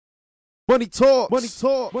Money talk, money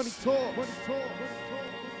talk, money talk, money talk.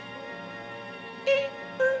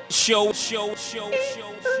 Show.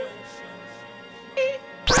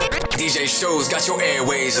 DJ Shows got your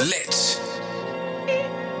airways lit.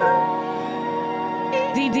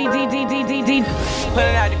 Put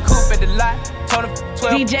it out the coupe at the lot. Told him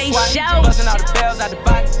 12 DJ swat. Shows. Busting all the bells out the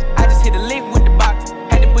box. I just hit a lick with the box.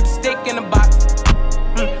 Had to put the stick in the box.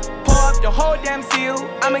 Pour up the whole damn seal.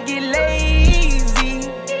 I'ma get lazy.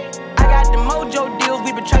 I got the mojo deals.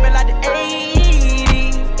 We been trapping like the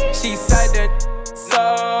 80s. She said that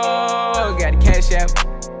so got the cash out.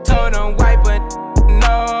 Told him wipe it.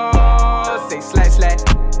 No. Say slash.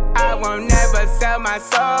 I won't never sell my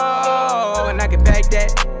soul. And I can back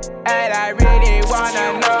that. And I really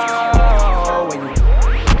wanna know where you.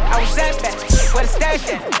 I was at back, where the stash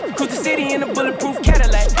at. Cruise the city in a bulletproof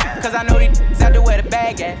Cadillac. Cause I know these out there where the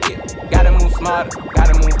bag at. Yeah. Gotta move smarter,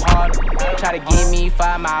 gotta move harder. Try to give me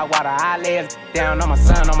 5 mile water. I lay it down on my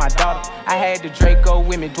son, on my daughter. I had the Draco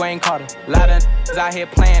with me, Dwayne Carter. Lot of out here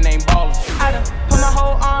playing, ain't ballin'. I done put my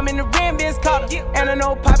whole arm in the rim, Vince Carter. And I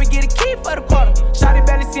know Poppy get a key for the quarter. Shawty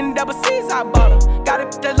barely seen the double C's, I bought her. Got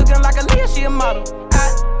it that looking like a Leah, she a model.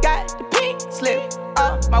 I got the pink slip,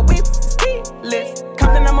 my whip is keyless.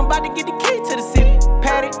 Compton, I'm about to get the key to the city.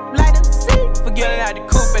 Patty, light up the seat. Forget it out the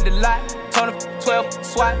coupe at the lot. Told him 12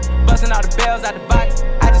 swat. Busting all the bells out the box.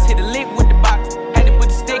 I just hit a lick with the box. Had to put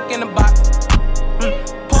the stick in the box.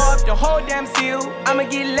 Pour up the whole damn seal. I'ma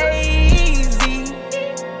get lazy.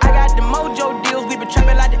 I got the mojo deals. We been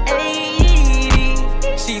trapping like the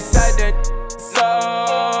 80s. She said that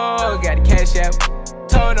so got the cash out.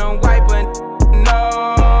 Told him wipe it.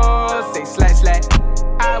 No. Say slash.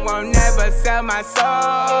 I won't never sell my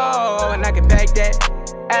soul. And I can back that.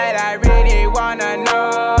 And I really wanna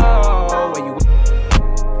know where you.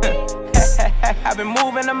 I've been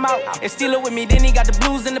moving them out. And steal it with me, then he got the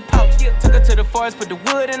blues in the pouch. Took her to the forest, put the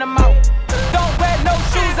wood in her mouth. Don't wear no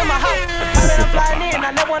shoes in my house. The pilot I'm flying in,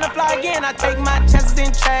 I never wanna fly again. I take my chances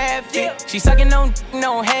in traffic. She sucking on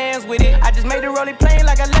no hands with it. I just made the rolling plane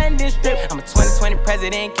like a landing strip. I'm a 2020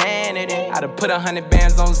 president candidate. I done put 100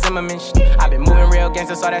 bands on Zimmerman. I been moving real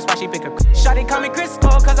gangster, so that's why she pick a. Shawty call me Crisco,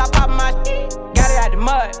 cause I pop my. Got it out the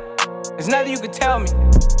mud. There's nothing you could tell me.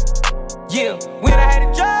 Yeah, when I had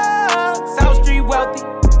a job, South Street wealthy.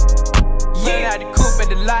 Yeah, I had the coupe at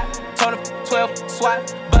the lot. Told him 12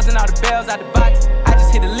 swat. Busting all the bells out the box. I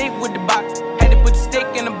just hit a lick with the box. Had to put the stick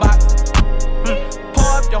in the box.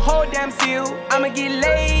 Pour up the whole damn seal. I'ma get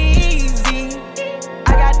lazy.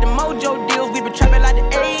 I got the mojo deals. We been trapping like the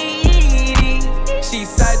 80s. She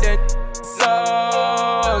said that so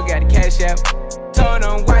got the cash out. Told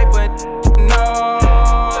him wipe it. No.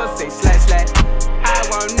 Say slash. I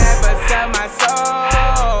won't never sell my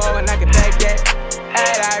soul. And I can back that.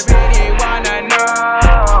 And I really wanna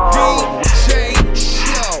know. DJ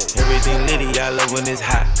Show. Everything litty, I love when it's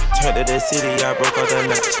hot. Turned to the city, I broke all the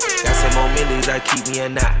knots. Got some more millies, I keep me a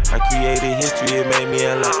knot. I created history, it made me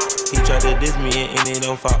a lot. He tried to diss me and it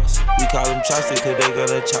don't false. We call them chopsticks cause they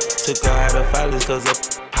gonna chop. Took her out of filers cause of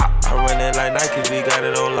pop. I run it like Nike, we got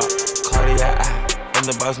it on lock. Cardiac eye. I'm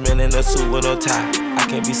the boss man in a suit with no tie. I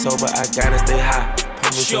can't be sober, I gotta stay high.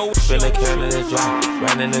 Show. Spin a Canada dry.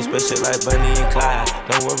 Riding in special like Bunny and Clyde.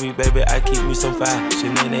 Don't worry, baby, I keep me some fire.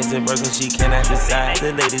 Shenanigans and Birkin, she cannot decide.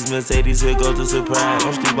 The ladies, Mercedes, will go to surprise.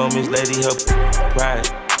 Don't sleep on Miss Lady, her pride.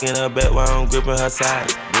 In her back while I'm gripping her side.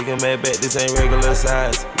 Nigga mad back, this ain't regular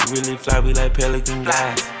size. You really fly, we like pelican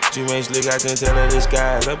guys. She ain't slick, I can tell her the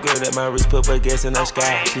skies. Upgrade at my wrist, put her gas in the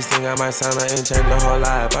sky. She sing I might sign her and change her whole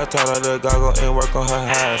life. I taught her to goggle and work on her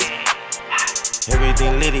highs.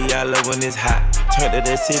 Everything litty, I love when it's hot. Turned to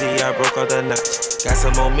the city, I broke all the knots. Got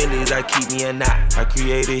some more millies, I keep me a knot. I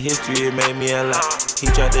created history, it made me a lot. He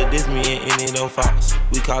tried to diss me and it don't false.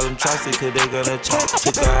 We call them chopsticks cause they gonna chop.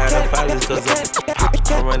 Took her out of filers cause of pop.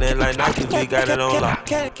 I run it like Nike, we got it on lock.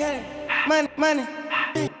 Money. Money.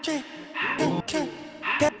 I don't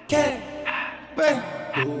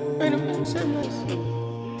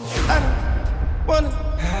wanna.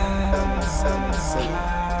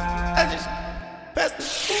 I just passed the.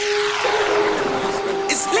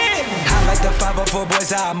 It's lit. I like the 504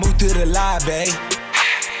 boys, how I move through the lobby.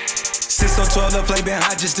 612 the flame been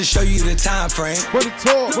hot just to show you the time frame. Money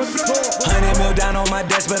talk, money talk. 100 mil down on my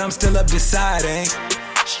desk, but I'm still up deciding.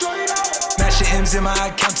 Mashing M's in my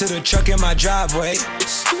account to the truck in my driveway.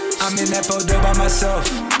 I'm in that photo by myself.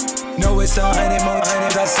 Know it's 100 more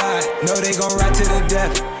hundreds outside. Know they gon' ride to the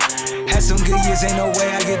death. Had some good years, ain't no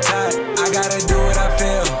way I get tired. I gotta do what I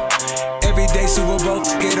feel. Every day Super Bowl,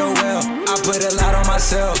 get oh well. I put a lot on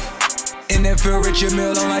myself. In that feel rich, your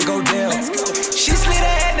meal on like Odell. She slid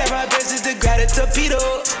ahead, now my best is to grab a torpedo.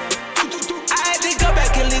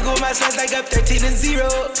 like I'm 13 and 0.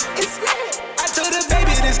 I told her,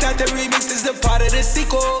 baby, this not the remix, this is a part of the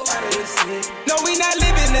sequel. No, we not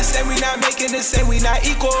living the same, we not making the same, we not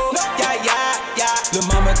equal. Yeah. Lil'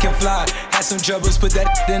 mama can fly, had some troubles, put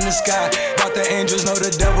that in the sky. Thought the angels know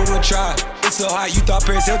the devil would try. It's so hot, you thought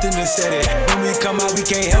Paris Hilton just said it. When we come out, we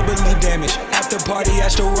can't help but leave damage. After party,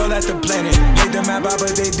 astro world at the planet. Laid the map out,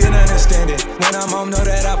 but they didn't understand it. When I'm home, know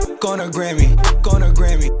that I'm gonna Grammy. Gonna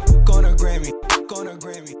Grammy.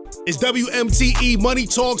 It's WMTE Money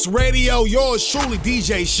Talks Radio. Yours truly,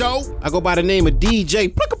 DJ Show. I go by the name of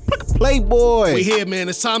DJ Playboy. We here, man.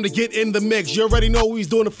 It's time to get in the mix. You already know what he's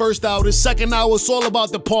doing the first hour. The second hour, it's all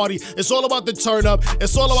about the party. It's all about the turn up.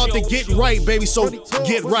 It's all about the get right, baby. So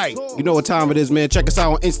get right. You know what time it is, man. Check us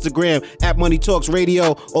out on Instagram at Money Talks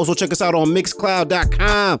Radio. Also check us out on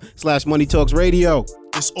mixcloud.com/Money Talks Radio.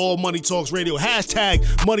 It's all Money Talks Radio. Hashtag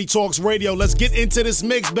Money Talks Radio. Let's get into this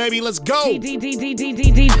mix, baby. Let's go.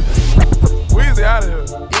 Weezy out of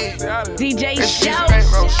here. DJ Show.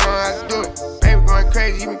 Bro, showing how to do it. Baby going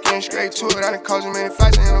crazy, he been getting straight to it. I done caused him many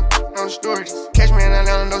fights, I end up on the stories. Catch me in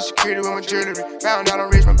Atlanta, no security with my jewelry. Found out I'm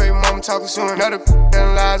rich, my baby mama talking soon. Another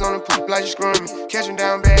telling lies on the poop like you screwing me. Catch him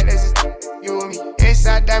down bad, that's just you and me.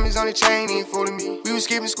 Inside diamonds on the chain, he ain't fooling me. We was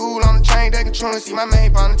skipping school on the train, they controlling. See my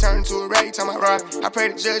main partner turn into a rag, talking about robbing. I pray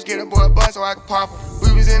the judge get a boy a bus so I can pop him.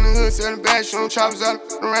 We was in the hood selling bad, shooting choppers out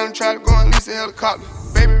around and try to go and lease a helicopter.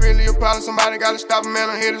 Baby, really a problem, somebody gotta stop him, man.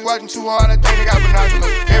 I'm haters watching too hard, I think they got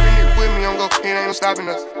binoculars. Every nigga with me, I'm go, it ain't no stopping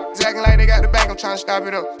us. It's acting like they got the bank, I'm trying to stop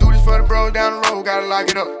it up. Do this for the bros down the road, gotta lock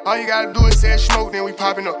it up. All you gotta do is say smoke, then we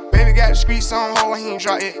popping up. Baby got the streets on hold, he ain't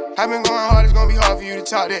drop it. I been going hard, it's gonna be hard for you to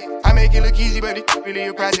talk that. I make it look easy, but it really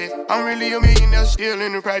a project. I'm really a millionaire, still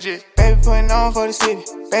in the project. Baby putting on for the city,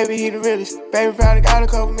 baby he the realest. Baby probably got a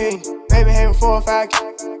couple million, baby having 4 or 5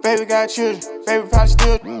 kids. Baby got children, baby probably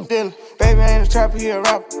still dealing. Baby ain't a trapper, he a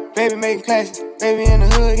rapper. Baby making classes, baby in the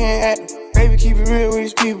hood, he ain't acting. Baby keep it real with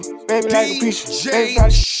his people, baby like a preacher. Baby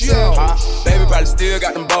probably still. Baby probably still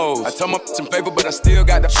got them bows. I told my some paper, but I still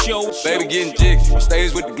got the show. Baby getting jiggy, on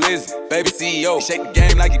stage with the glizzy. Baby CEO, shake the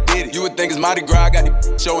game like he did it. You would think it's Mardi Gras, I got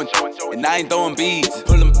the showing. And I ain't throwing beads,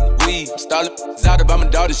 pullin' weed. Starlin' out about my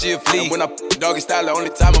daughter, she a flea. And when I doggy style, the only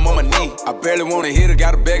time I'm on my knee. I barely wanna hit her,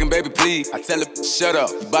 gotta beg him, baby, please. I tell her, shut up,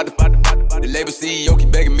 you bout to fight the label CEO keep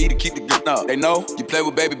begging me to keep the gun up. They know you play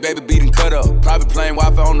with baby, beat and cut up. Private plane,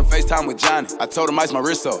 Wi-Fi on the FaceTime with Johnny. I told him ice my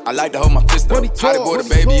wrist up. I like to hold my fist up. How they boy the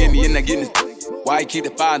baby in the end, they getting his. Why he keep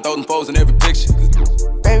the fire and throw them foes in every picture?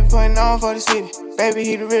 Baby putting on for the city, baby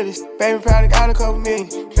he the realest. Baby probably got a couple million,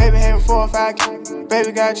 baby having 4 or 5 kids.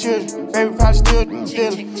 Baby got children, baby probably still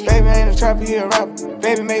dealing. Baby ain't a trapper, he a rapper.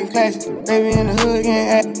 Baby making classes, baby in the hood, he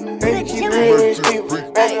ain't acting. Baby keep it real with his people,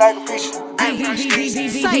 baby like a preacher. I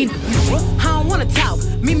don't wanna talk.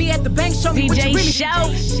 Meet me at the bank, show me what you really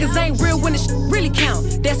shout. This ain't real when it really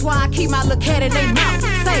count. That's why I keep my little cat in they mouth.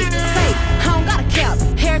 Say, I don't gotta cap.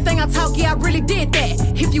 Everything I talk, yeah, I really did that.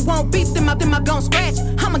 If you want beef, then I gon' scratch.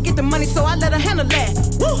 I'ma get the money, so I let her handle that.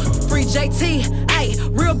 Woo! Free JT, ayy,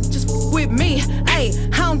 real bitches with me, ayy.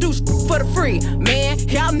 I don't do for the free, man.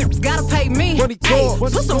 Y'all niggas gotta pay me. Ayy,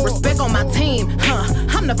 put some respect on my team, huh?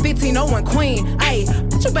 I'm the 1501 queen, ayy.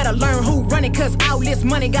 But you better learn who run it, cause all this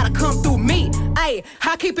money gotta come through me, ayy.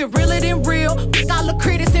 I keep it realer than real. All the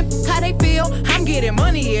critics and how they feel. I'm getting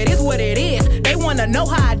money, it is what it is. They wanna know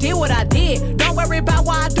how I did what I did. Don't worry about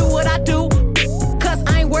why I do what I do, cause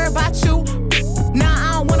I ain't worried about you. Nah,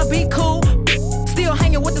 I don't wanna be cool. Still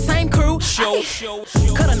hanging with the same crew.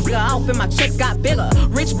 Cut a nigga off and my checks got bigger.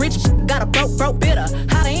 Rich, got a broke bitter.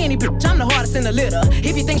 How to any bitch, I'm the hardest in the litter.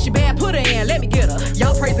 If you think she bad, put her in, let me get her.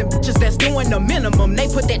 Y'all praising bitches that's doing the minimum. They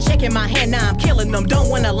put that check in my hand, now I'm killing them. Don't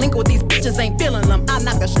wanna link with these bitches, ain't feeling them. I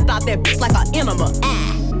knock the shit out that bitch like an enema.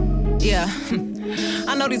 Yeah,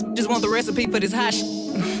 I know these bitches want the recipe for this hot shit.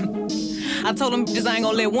 I told them bitches I ain't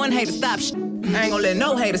gonna let one hater stop shit. I ain't gonna let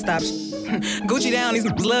no hater stop shit. Gucci down, these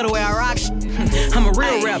niggas love the way I rock shit. I'm a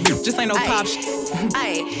real rap bitch, just ain't no pop shit.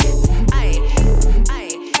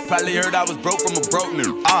 Probably heard I was broke from a broke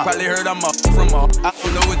nigga. Probably heard I'm a from a. I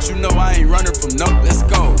don't know what you know, I ain't running from no. Let's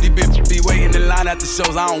go. These bitches be waiting in line at the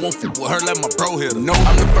shows. I don't want with her, let my bro hit her. No,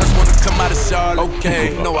 I'm the first one to come out of Charlotte.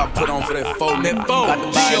 Okay, you know I put on for that phone. About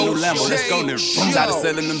to buy a new Lambo, let's go nigga. I'm tired of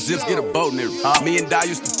selling them zips, get a boat nigga. Me and Di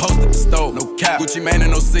used to post at the store. No cap, Gucci man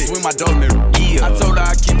in 06, swing my dough nigga. Yeah. I told her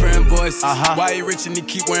I keep her invoices. Why he rich and he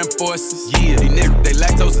keep wearing forces? Yeah, these niggas, they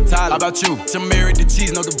lactose intolerant. How about you? I'm married to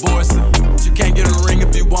cheese, no divorcing. You can't get a ring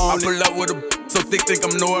if you want. I pull up with a so thick, think I'm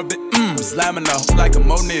Norbit. I'm slamming her like a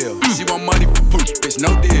O'Neal. She want money for food, bitch, no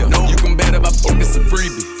deal. No, you can bet if I focus a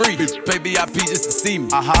freebie. Pay VIP just to see me.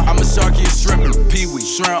 I'm a sharky, a shrimp, and a peewee.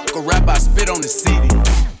 Shrimp, go rap, I spit on the CD.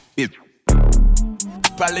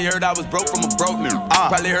 Probably heard I was broke from a broke nigga.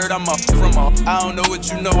 Probably heard I'm from a. I don't know what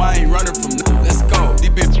you know, I ain't running from nothing. Let's go.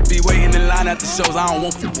 These bitches be waiting in line at the shows. I don't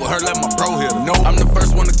want with her, let my bro hit her. No, I'm the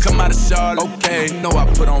first one to come out of Charlotte. Okay, you know I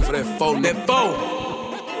put on for that foe. That foe.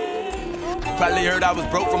 Probably heard I was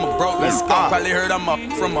broke from a broke. Let's go. Probably heard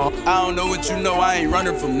I'm from a. I don't know what you know, I ain't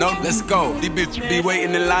running from no. Let's go. These bitches be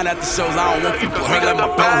waiting in line at the shows. I don't want with her, let my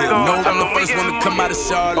bro hit her. No, I'm the first one to come out of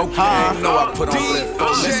Charlotte. Okay, you know I put on for that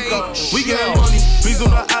foe. Let's go. We getting money. Please do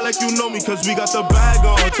not act like you know me, cause we got the bag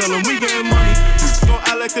on. Tell them we getting money. Don't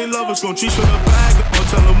act like they love us, gon' cheat for the bag on.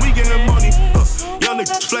 Tell them we getting money. Young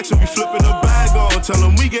niggas flexing, we flipping the bag on. Tell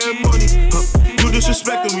them we getting money. You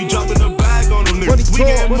disrespecting, we dropping the bag on them niggas. We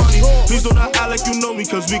getting money. Please don't act like you know me,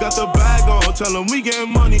 cause we got the bag on. Tell them we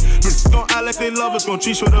getting money. Don't act like they love us, gon'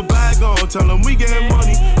 cheat for the bag on. Tell them we getting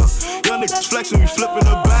money. Young niggas flexing, we flipping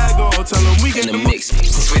the bag on. Tell them we getting money.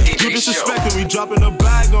 You disrespecting, we dropping the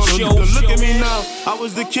bag on them. Nigga, look at me now. I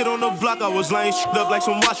was the kid on the block, I was laying shit up like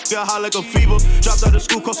some watch, got high like a fever. Dropped out of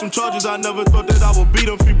school, caught some charges, I never thought that I would beat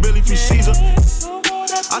them. Free Billy, free Caesar.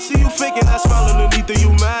 I see you faking that smile underneath it, you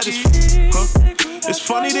mad as huh? It's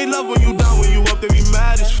funny they love when you down, when you up they be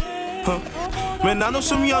mad as huh? Man, I know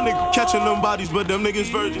some young niggas catching them bodies, but them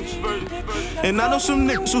niggas virgins. And I know some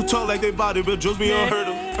niggas who talk like they body, but drugs me unheard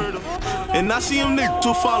of. And I see them niggas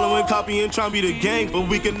who following, copying, trying to be the gang, but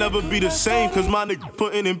we can never be the same, cause my nigga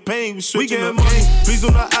putting in pain. We getting money. Please do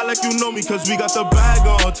not act like you know me, cause we got the bag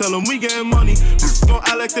on. Tell them we getting money. Don't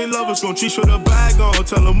act like they love us, gon' cheat for the bag on.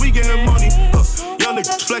 Tell them we getting money. Young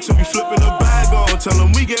niggas flexing, we flipping the bag on. Tell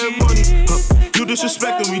them we getting money. You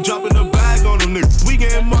disrespecting, we dropping the bag on them niggas. We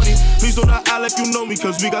getting money. Please do not act like you know me,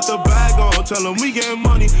 cause we got the bag on. Tell them we getting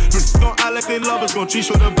money. Don't act like they love us, gon' cheat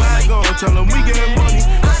for the bag on. Tell them we getting money.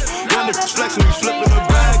 Young niggas flexing, we flipping the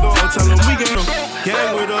bag on. Tell them we getting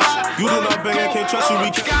gang with us. You do not bang, I can't trust you. We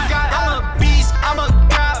can't. I'm a beast, I'm a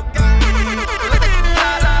god.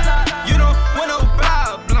 You don't want no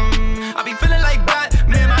problem. I be feeling like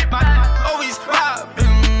Batman, my always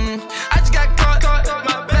robbing. I just got caught,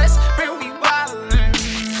 my best friend, we wildin'.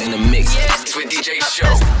 In the mix, yeah. It's with DJ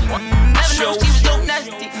Show. Never know she was so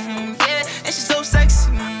nasty, yeah, and she's so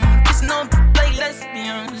sexy. Kissing on like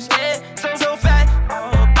lesbians, yeah, so fat.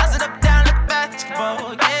 Pass it up down like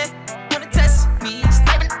basketball, yeah. Wanna test me,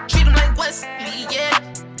 sniping, treat him like Wesley, yeah.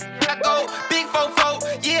 I go big fofo,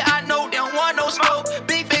 yeah, I know they don't want no smoke.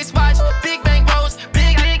 Big face watch, big bang rolls,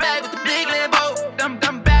 big bag with the big Lambo.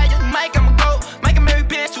 I'm bad, you Mike, I'ma go. Mike and Mary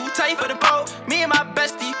pants too tight for the boat. Me and my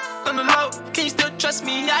bestie on the low. Can you still trust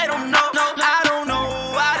me? I don't know, no, I don't know.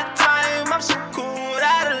 Out of time, I'm so cool,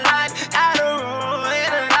 out of line, out of roll,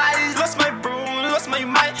 in the eyes. Lost my bro, lost my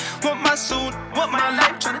mind. Want my soul, want my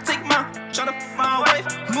life. Tryna take my, tryna f my wife.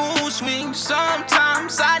 Mood swings,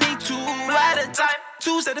 sometimes I need two at a time.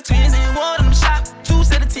 Two set of twins and one of them shop. Two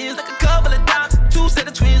set of tens like a couple of dimes. Two set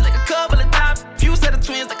of twins like a couple of times. Few set of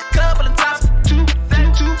twins like a couple of times. Two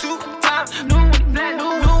times. No one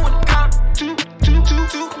to count. Two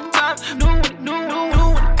times. No one to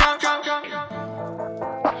count.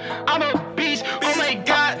 I'm a beast. Oh my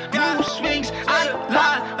God. Mood swings out of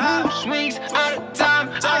line. Mood swings out of time.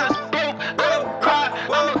 I was broke. I don't cry.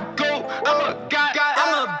 I'm a go. I'm a god.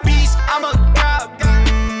 I'm a beast. I'm a god.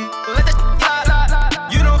 Let the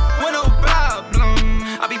you don't want no problem.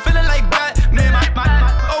 I be feeling like Batman, my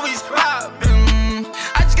always robbing.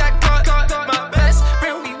 I just got caught, my best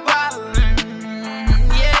friend, we wildin'.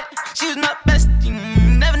 Yeah, she was my bestie.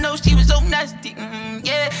 Never know she was so nasty.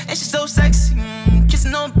 Yeah, and she's so sexy.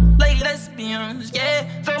 Kissing on like lesbians.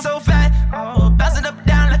 Yeah, so fat. Oh, bounce it up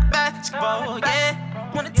down like basketball.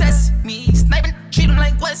 Yeah, wanna test me, sniping, treat him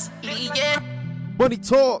like Wesley. Yeah. Money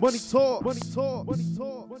talk.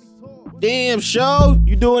 Damn, Show,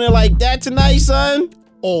 you doing it like that tonight, son?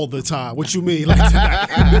 All the time. What you mean? Like tonight?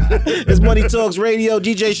 It's Money Talks Radio.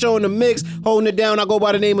 DJ Show in the mix, holding it down. I go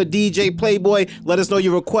by the name of DJ Playboy. Let us know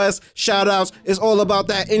your requests, shout outs. It's all about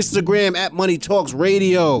that Instagram at Money Talks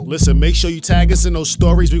Radio. Listen, make sure you tag us in those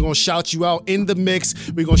stories. We're going to shout you out in the mix.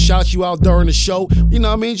 We're going to shout you out during the show. You know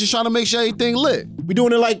what I mean? Just trying to make sure everything lit. We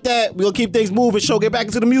doing it like that. We'll keep things moving. Show, get back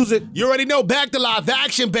into the music. You already know. Back to live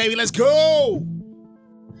action, baby. Let's go.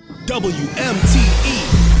 WMTE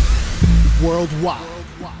Worldwide.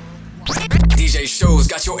 DJ Show's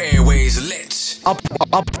got your airways lit. I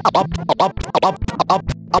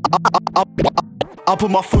put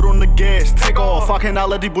my foot on the gas, take off. I cannot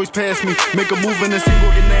let these boys pass me. Make a move and the single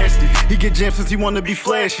get nasty. He get jammed since he wanna be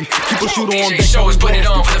flashy. Keep a shooter on deck. Show is put it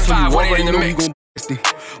on for the 5-1 in the mix.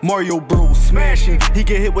 Mario Bros smashing. He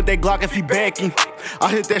get hit with that Glock if he backing. I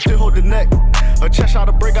hit that shit, hold the neck. A chest shot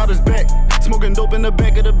to break out his back. Smoking dope in the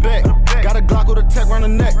back of the back. Got a Glock with a tech round the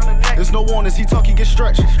neck. There's no warnings, he talk, he get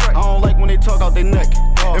stretched. I don't like when they talk out their neck.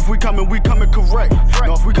 If we coming correct.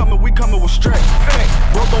 No, if we coming with stretch.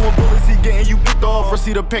 Bro throwing bullets, he getting you picked off.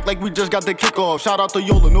 Receive the pack like we just got the kickoff. Shout out to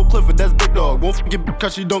Yola, no Clifford, that's big dog. Won't forget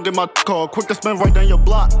cause she don't get my call. Quick to spin right down your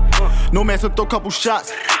block. No man to throw couple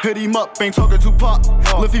shots. Hit him up, ain't talking to pop.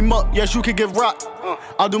 Lift him up, yes you can get rocked.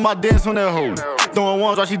 I'll do my dance on that hoe. Throwing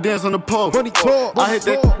ones while she dance on the pole. I hit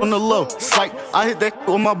that on the low. Psych, I hit that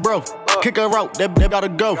with my bro. Kick her out, that gotta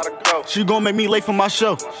go. She gon' make me late for my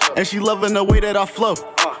show. And she loving the way that I flow.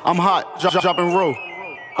 I'm hot, drop and roll.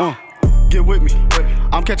 Get with me.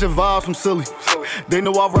 I'm catching vibes from silly. They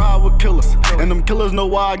know I ride with killers. And them killers know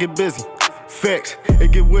why I get busy. Facts,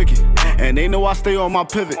 it get wicked. And they know I stay on my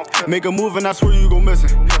pivot. Make a move and I swear you gon' miss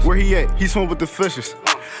it. Where he at? He swim with the fishes.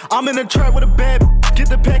 I'm in the trap with a bad. Get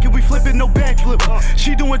the pack and we flip it, no backflip.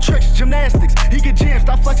 She doing tricks, gymnastics. He get jammed,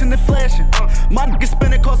 stop flexing and flashing. My niggas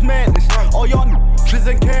spinning cause madness. All y'all niggas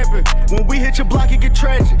ain't camping. When we hit your block, it get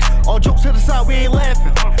tragic. All jokes to the side, we ain't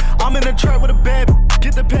laughing. I'm in the trap with a bad.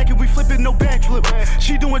 Get the pack and we flip it, no backflip.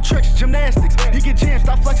 She doing tricks, gymnastics. He get jammed,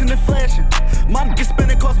 stop flexing and flashing. My niggas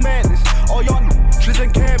spinning cause madness. All y'all niggas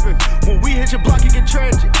ain't camping. When we hit your block, it get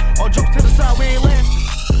tragic. All jokes to the side, we ain't laughing.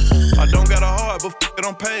 I don't got a heart, but it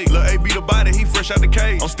I'm paid. Lil' A beat the body, he fresh out the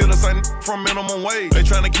cage. I'm still the same from minimum wage. They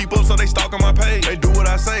tryna keep up, so they stalking my page. They do what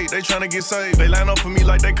I say, they tryna get saved. They line up for me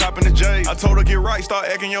like they copping the J. I told her get right, start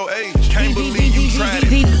acting your age. Can't believe you tried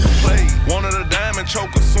it. Play. Wanted a diamond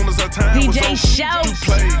choker, soon as her time was over. You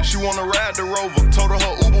played. She wanna ride the Rover, told her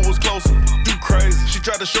Uber was closer. You crazy. She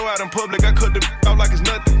tried to show out in public, I cut the out like it's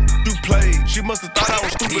nothing. You played. She must've thought I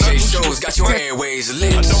was stupid. DJ Shows got your airways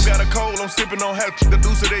lit. I don't got a cold, I'm sipping on half the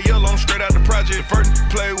deuce of that yellow. I'm straight out the project. First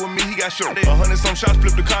play with me, he got shot. 100 some shots,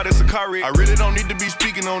 flip the car, that's a car wreck. I really don't need to be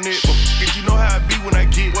speaking on it, but if you know how I be when I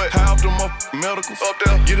get high off them medicals. Up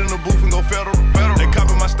there, get in the booth and go federal. They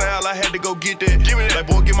copy my style, I had to go get that. Give me that. Like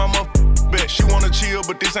boy, get my back. She wanna chill,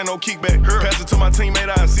 but this ain't no kickback. Pass it to my teammate,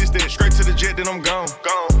 I assist that. Straight to the jet, then I'm gone.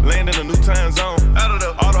 Land in a new time zone. Out of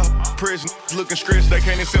the all the press looking stretched, they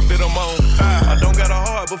can't accept that I'm on. I don't got a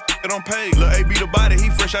heart, but it I'm paid. Lil' A beat the body, he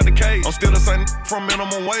fresh out the cage. I'm still the same from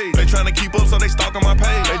minimum wage. They tryna keep up, so they stalking my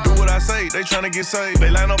page. They do what I say, they tryna get saved. They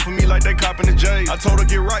line up for me like they copping the J. I told her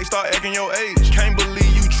get right, start acting your age. Can't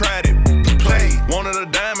believe you tried it. Play. Wanted a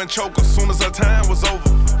diamond choker, soon as her time was over.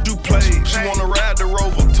 You played. She wanna ride the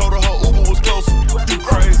Rover, told her Uber was closer. You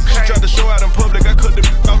crazy. She tried to show out in public, I cut the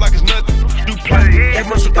out like it's nothing. You played. That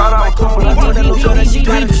much she got on my clone, I told that little girl that she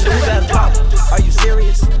got it, you better pop. Are you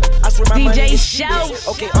serious? I swear my money is serious.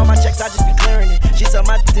 Okay, all my checks, I just be clearing it. She said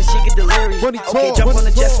my then she get delirious. Okay, jump on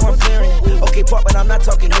the jet, so I'm clearing it. Okay, pop, but I'm not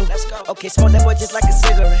talking new. Okay, smoke that boy just like a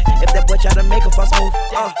cigarette. If that boy try to make a fuss move,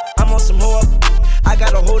 I'm on some hoe up. I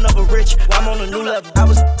got a whole nother rich, I'm on a new level. I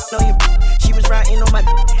was on you, she was riding on my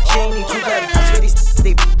she ain't even too bad.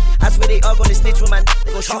 I swear they all gonna snitch with my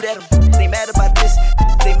they gon' shoot at them. They mad about this,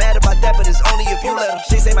 they mad about that, but it's only if you let them.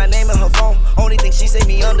 She say my name in her phone, only thing she say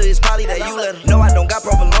me under is probably that you let her. No, I don't got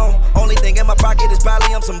proper loan, only thing in my pocket is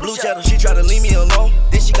probably I'm some blue cheddar. She try to leave me alone,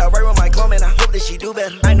 then she got right with my clone, and I hope that she do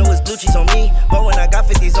better. I know it's blue cheese on me, but when I got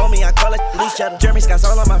 50s on me, I call it loose cheddar. Jeremy Scott's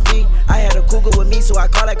all on my feet, I had a cougar with me, so I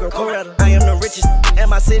call that girl Coretta. I am the richest in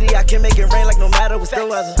my city, I can make it rain like no matter what's the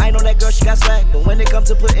weather. I know that girl, she got swag, but when it comes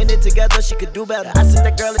to putting it together, she could do better. I sent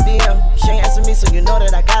that girl a DM, she ain't answer me, so you know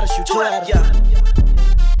that I gotta shoot two at her.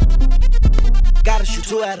 Gotta shoot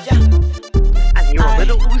two at her. And you a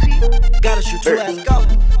little Uzi? Gotta shoot two at her. Go.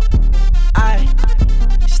 I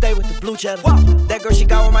stay with the blue cheddar. That girl, she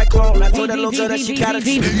got on my clone. I told that little girl that she gotta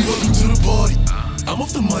shoot. Baby, welcome to the party. I'm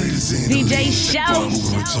off the money to sing. DJ Show. That's why I'm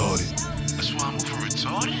moving retarded. That's why I'm moving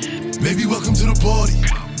retarded? Baby, welcome to the party.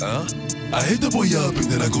 I hit the boy up and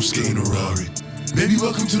then I go skating a Rari. Baby,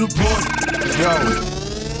 welcome to the party.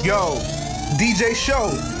 Yo, DJ Show,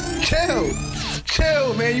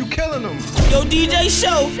 chill, man, you killing them. Yo, DJ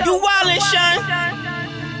Show, you wildin', Sean.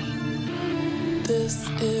 This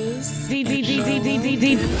is Baby,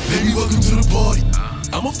 welcome to the party.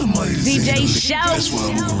 I'm off the money to DJ Show. That's why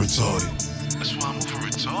I'm moving retarded. That's why I'm moving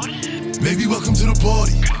retarded? Baby, welcome to the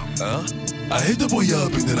party. I hit the boy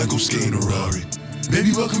up and then I go skating a Rari.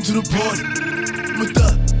 Baby, welcome to the party. With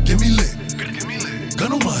that, get me lit.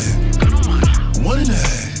 Gun on my head.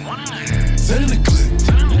 1.5. 10 in the clip.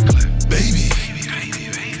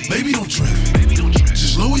 Baby, don't trip.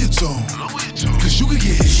 Just lower your tone. Cause you could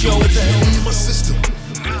get hit. Show it to hell in my system.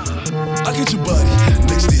 I get your body.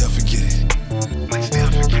 Next day I forget it.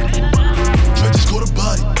 Try to score the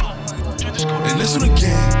body. And that's on the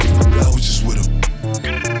gang. I was just with him.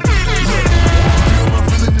 Look, my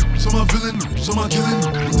villain, so my killing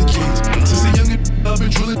with the kids. Since a youngin'. I've been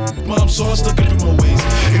drilling, mom, so I stuck up in my ways.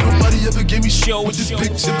 Ain't nobody ever gave me shit with this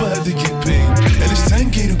big chip, I had to get paid. And it's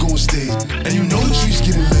 10K to go on stage, and you know the trees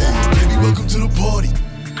getting laid. Baby, welcome to the party.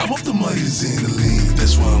 I'm off the Myers and the lean,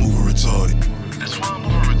 that's why I'm moving retarded. That's why I'm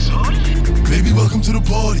moving retarded? Baby, welcome to the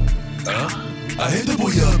party. I hit the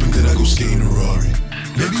boy up and then I go skating a Rari.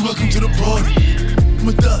 Baby, welcome to the party. I'm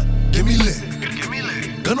a dot, get me lit.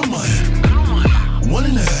 Gun on my head.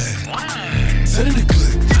 1.5. 10 in the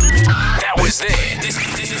clip. That was it. This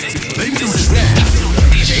is now.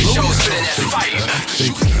 DJ Show's spinning that fire.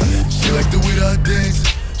 She like the way that I dance.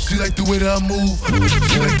 She like the way that I move.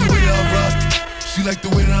 She like the way that I rock. She like the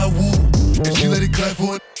way that I woo. And she let it clap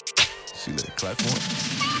for it. She let it clap for it.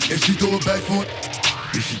 And she throw it back for it.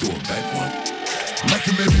 Yeah, she throw it back for it.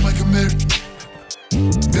 Michael Mary.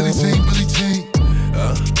 Billie Jean.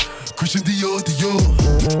 Christian Dior.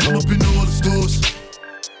 I'm up in all the stores.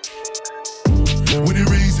 When it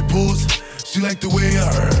rains, it pours. She like the way I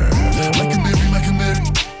Michael Mary.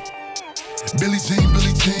 Billie Jean.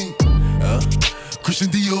 Christian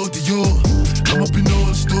Dior. I'm up in all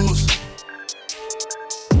the stores.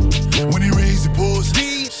 When it rains, it pours.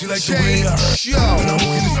 She like the way I when I walk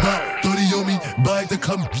in the spot, 30 on me, buy at the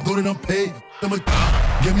club, know that I'm paid. I'ma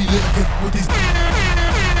get me lit, get with these.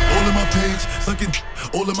 All in my page, sucking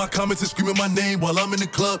all of my comments and screaming my name while I'm in the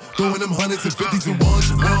club, throwing them hundreds and fifties and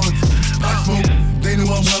ones. I smoke, they know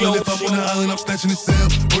I'm wildin'. If I'm on the island, I'm snatching the cell.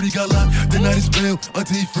 Brody got locked, the night is bail.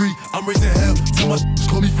 Until he free, I'm raising hell. Tell my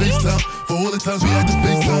call me FaceTime. For all the times we had to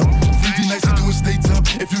FaceTime. 3D nights to do a state time.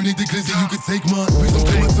 If you need the glizzy, you can take mine. Please don't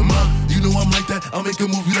come up to mine. You know I'm like that, I'll make a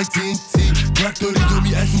movie like TNT. Black 30 on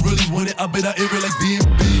me, as you really want it. I bet I air it like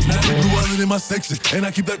DMB. Now the blue island in my section, and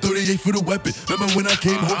I keep that 38 for the weapon. Remember when I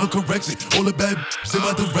came home for correction? All the bad in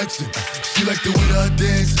my direction. She like the way that I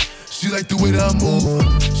dance. She like the way that I move.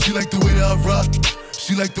 She like the way that I rock.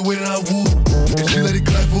 She like the way that I woo. And she let it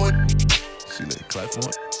clap for it.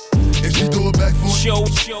 And she throw it back for it.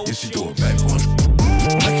 Yeah, she throw it back for it.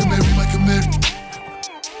 Michael Mary.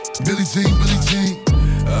 Billie Jean.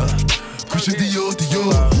 Christian Dior.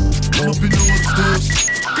 I'm up in all the stores.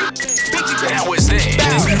 That was it.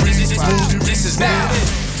 This is now.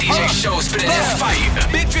 DJ Show spinning that fire.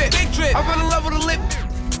 Big drip. I fell in love with a lip.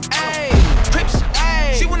 Ayy, Crips.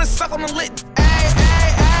 Ayy, she wanna suck on the lip. Ayy.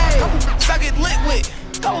 I get lit with.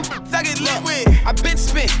 I been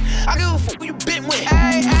spit. I give a fuck who you been with.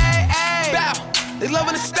 Ayy. Bow. They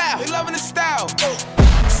loving the style.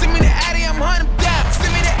 Send me the Addy, I'm hunting down.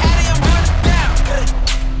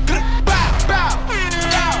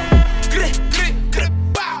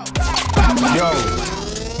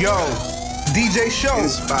 Yo, DJ Show.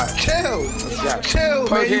 Chill,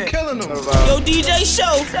 man, you killing them. Yo, DJ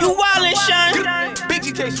Show, you wildin', son. Big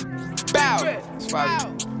GK. Bow.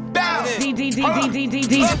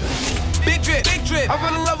 Big drip. I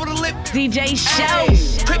fell in love with a lip. DJ Show.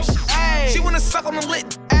 Crips. She wanna suck on the lip.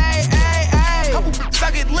 I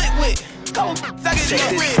get lit with.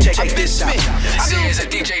 Check this out. This is a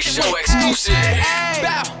DJ Show exclusive.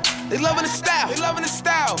 Bow. They loving the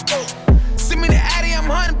style. Send me the Addy, I'm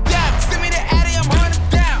hunting down.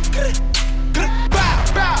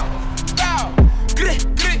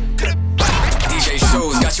 DJ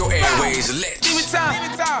Show's got your airways lit. Give me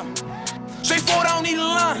time. Straightforward, I don't need a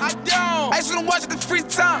line. I don't. I just wanna watch it the free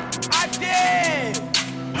time. I did.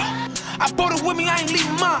 I brought it with me, I ain't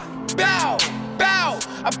leaving mine. Bow.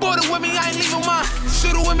 I brought it with me, I ain't leaving mine.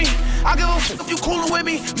 Shoot it with me. I give a fuck if you coolin' with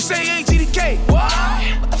me. You say you ain't GDK. What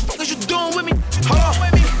the fuck is you doing with me? Hold on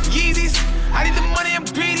with me. Yeezys. I need the money, I'm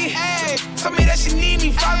greedy. Hey, tell me that she need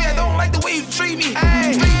me. Fabi, I don't like the way you treat me.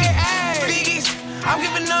 Hey, Figgies, I'm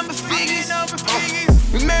giving number figgies.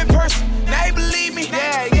 We met in person, now you believe me.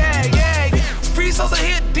 Yeah. Free souls are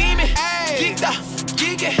here, demon. Geeked up,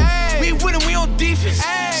 geeking. We winning, we on defense.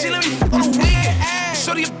 She let me fuck on the weekend.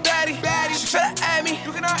 Shorty a baddie. She try to add me.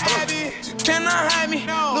 You cannot have me. She cannot hide me.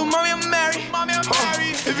 Little mommy, I'm married.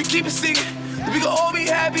 If you keep it secret, we can all be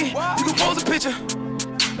happy. You can pose a picture.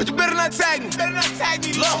 But you better not tag me.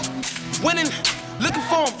 Look, winning, looking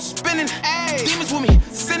for him, spinning. Demons with me,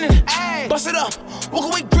 sinning. Bust it up, walk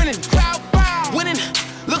away grinning. Winning,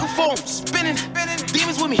 looking for him, spinning.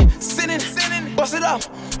 Demons with me, sinning. Bust it up,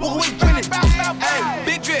 walk away grinning.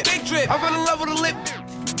 Big drip. I fell in love with a lip.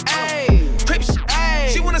 Crips.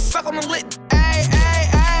 She wanna suck on the lip.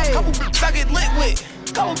 Couple I get lit with.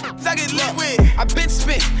 I been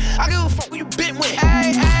spit. I give a fuck who you been with.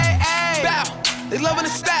 Bow. They loving the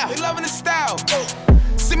style.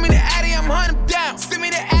 Send me the Addy, I'm hunting down.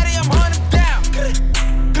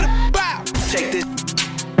 Bow. Check this.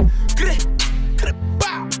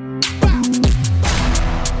 Bow.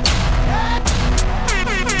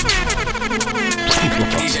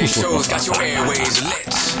 DJ Show's got your airways lit.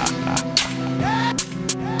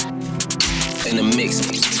 In the mix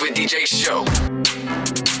with DJ Show.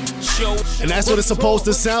 And that's what it's supposed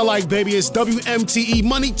to sound like, baby. It's WMTE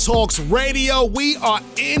Money Talks Radio. We are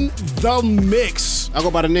in the mix. I go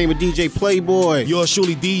by the name of DJ Playboy. Yours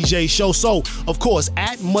truly, DJ Show. So, of course,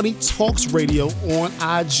 at Money Talks Radio on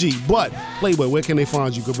IG. But, Playboy, where can they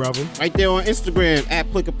find you, good brother? Right there on Instagram, at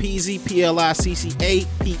Plickapeezy,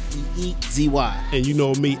 PLICCAPEEZY. And you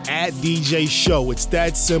know me, at DJ Show. It's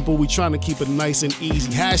that simple. We trying to keep it nice and easy.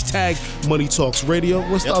 Hashtag Money Talks Radio.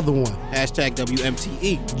 What's the other one? Hashtag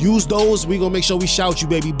WMTE. Use those. We gonna make sure we shout you,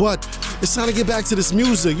 baby. But it's time to get back to this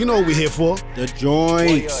music. You know what we're here for. The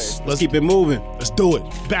joints. Let's keep it moving. Let's do it.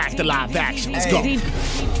 Back to live action. Let's go. I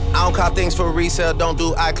don't cop things for resale. Don't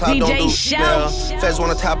do iCloud. Don't do email. Feds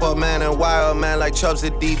wanna tap up, man, and wire up, man, like Chubbs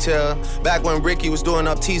did detail. Back when Ricky was doing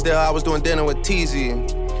up Teasdale, I was doing dinner with Teasy.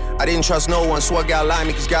 I didn't trust no one, swore gal lied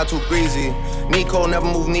me cause gal too greasy. Nico never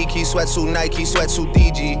move Nike, sweatsuit Nike, sweatsuit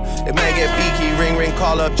DG. If man get beaky, ring,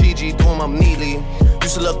 call up Gigi, do him up neatly.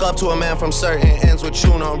 Used to look up to a man from certain ends with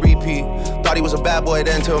tune on repeat. Thought he was a bad boy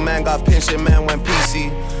then till man got pinched and man went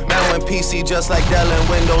PC. Man went PC just like Dell and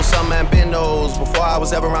Windows, some man bindos. Before I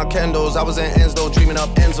was ever around Kendos, I was in Enzo, dreaming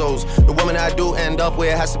up Enzos. The woman I do end up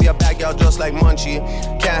with has to be a backyard just like Munchie.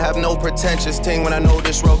 Can't have no pretentious thing when I know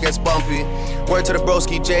this road gets bumpy. Word to the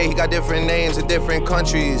broski J, he got different names in different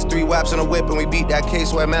countries. 3 whaps on a whip and we beat that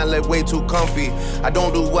case where man lived way too comfy. I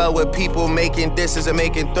don't do well with people making disses and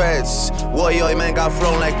making threats. Warrior man got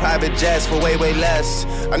flown like private jets for way less.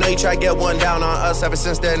 I know you try to get one down on us, ever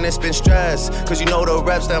since then it's been stress. Cause you know the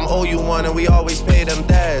reps them owe you one and we always pay them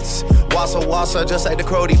debts. Wassa, just like the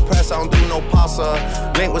Crody press, I don't do no pasta.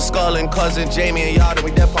 Link with Skull and cousin Jamie and Yard and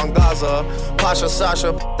we dip on Gaza. Pasha,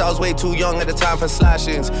 Sasha, I was way too young at the time for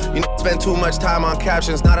slashings. You spend too much time on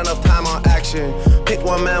captions, not enough time on action. Pick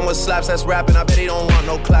one man with slaps that's rapping, I bet he don't want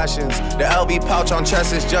no clashings. The LB pouch on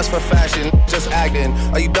chest is just for fashion, just acting.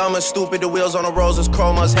 Are you dumb or stupid? The wheels on the roses,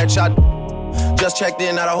 chromas, headshot. Just checked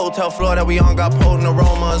in at a hotel floor that we on, got potent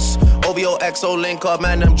aromas. OVO XO link up,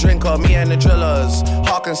 man, them drink up, me and the drillers.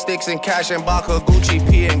 Hawking sticks and cash and Baka, Gucci,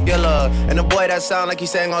 P and Gilla. And the boy that sound like he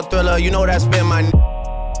sang on Thriller, you know that's been my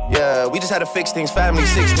yeah, we just had to fix things, family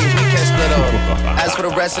 16s, we can't split up. As for the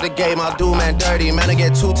rest of the game, I'll do man dirty, man, I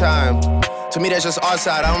get 2 time. To me, that's just our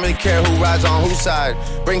side. I don't really care who rides on whose side.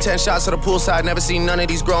 Bring 10 shots to the poolside. Never seen none of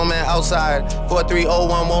these grown men outside.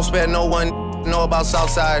 4301, won't spare no one. Know about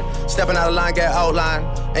Southside. Stepping out of line, get outline.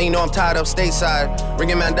 And you know I'm tied up stateside.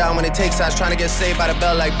 Bringing man down when it takes sides. Trying to get saved by the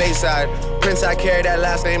bell like Bayside. Prince, I carry that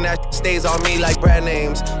last name. That stays on me like brand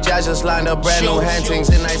names. Jazz just lined up brand new hand things.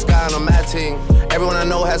 In night sky on a mat team. Everyone I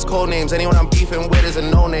know has code names. Anyone I'm beefing with is a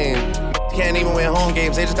no name. Can't even win home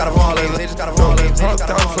games, they just gotta fall in. They just gotta fall in. Talk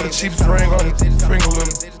down for the cheapest ring on the finger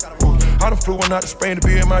with me. I done flew one out to Spain to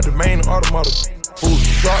be in my domain, automata.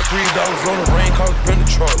 Dropped $3 on the rain, cause been the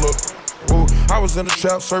truck, look. I was in the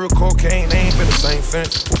trap, serving cocaine, they ain't been the same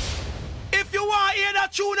since. If you want to hear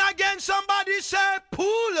that tune again, somebody say,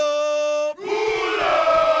 pull up. Pull up.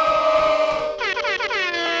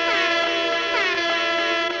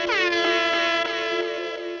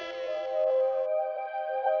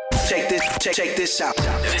 Check this out.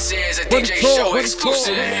 This is a DJ Show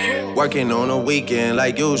exclusive. Working on a weekend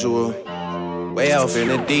like usual. Way off in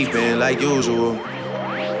the deep end like usual.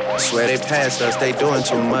 Swear they passed us, they doing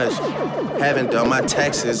too much. Haven't done my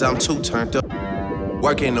taxes, I'm too turned up.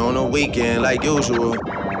 Working on a weekend like usual.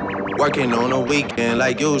 Working on a weekend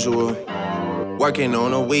like usual. Working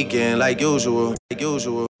on a weekend like usual.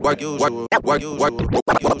 Working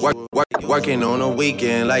on a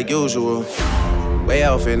weekend like usual. Way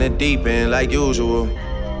off in the deep end like usual.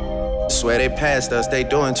 Swear they passed us, they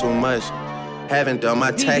doing too much. Haven't done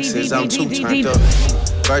my taxes, I'm too turned up.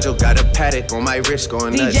 Virgil got a paddock on my wrist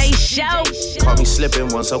going nuts. DJ Show. Caught me slipping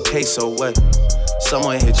once, okay, so what?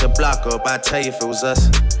 Someone hit your block up, I tell you if it was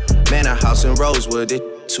us. Man, a house in Rosewood, it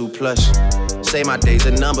too plush. Say my day's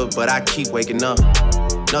a number, but I keep waking up.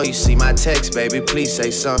 Know you see my text, baby, please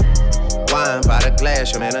say something. Wine by the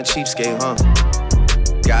glass, your man a cheapskate, huh?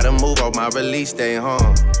 Gotta move on my release day,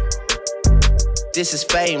 huh? This is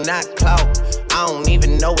fame, not clout. I don't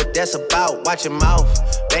even know what that's about. Watch your mouth.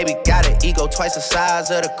 Baby got an ego twice the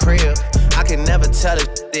size of the crib. I can never tell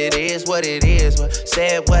it is what it is. But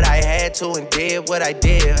said what I had to and did what I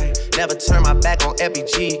did. Never turn my back on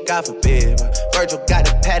FBG, God forbid. Virgil got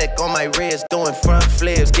a paddock on my wrist, doing front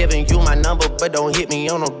flips. Giving you my number, but don't hit me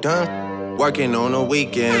on no dumb. Working on a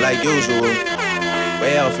weekend like usual.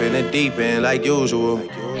 Way off in the deep end like usual.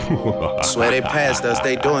 Swear they passed us,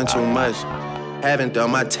 they doing too much. Haven't done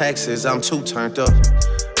my taxes, I'm too turned up.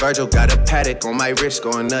 Virgil got a paddock on my wrist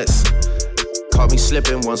going nuts. Caught me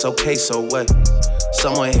slipping once, okay, so what?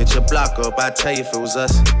 Someone hit your block up, I tell you if it was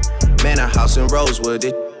us. Man, a house in Rosewood,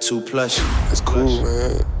 it too plush. It's cool,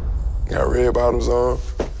 man. Got red bottoms on.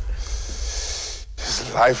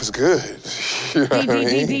 Life is good. You know what I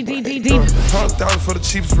mean? $100,000 for the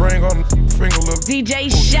cheapest ring on the finger, look. DJ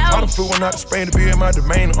Show. I done flew one out to Spain to be in my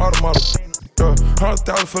domain, automata.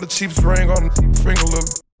 $100,000 for the cheapest ring on the finger, look.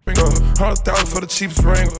 $100,000 for the cheapest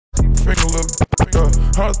ring, finger, look.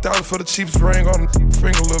 $100,000 for the cheapest ring on the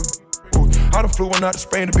finger, look. I done flew one out to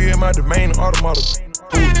Spain to be in my domain, automata.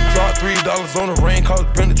 Dropped $3 on the ring, cause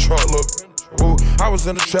it's been the truck, look. Ooh, I was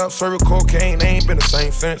in the trap, serving cocaine, they ain't been the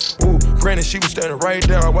same since. Ooh, granted, she was standing right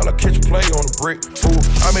there while I catch play on the brick. Ooh,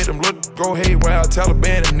 I made them look, go haywire,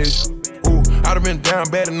 Taliban in this. Ooh, I done been down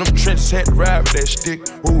bad in them trenches, had to ride with that stick.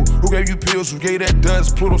 Ooh, who gave you pills, who gave that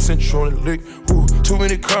dust, Pluto sent you on the lick. Ooh, too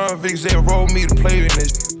many convicts, they enrolled me to play in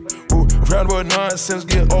this. Ooh, round about nonsense,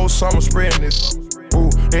 get old summer spreading this. Ooh,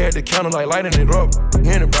 they had the counter like lighting it up.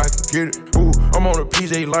 Anybody can get it. Ooh, I'm on a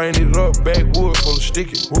PJ lighting it up. Backwood full of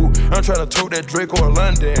sticky. Ooh, I'm trying to tote that Draco in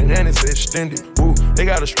London and it's extended. Ooh, they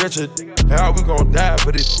got a stretcher. How we gon' die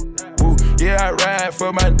for this? Ooh, yeah, I ride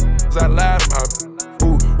for my I lie to my.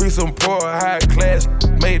 Ooh, we some poor, high class,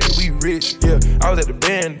 made it, we rich, yeah. I was at the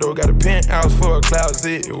band, though, got a penthouse for a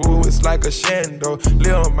closet. Ooh, it's like a shando,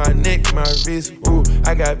 live on my neck, my wrist. Ooh,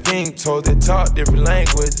 I got pink toes that talk different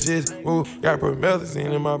languages. Ooh, got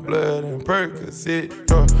promethazine in my blood and Percocet.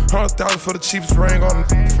 $100,000 for the cheapest ring on the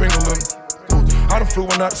finger, look. Ooh, I done flew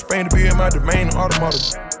one out to Spain to be in my domain,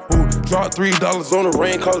 automata. Ooh, dropped $3 on the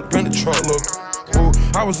ring, cause it's been the truck, look. Ooh,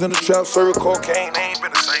 I was in the trap, serving cocaine, they ain't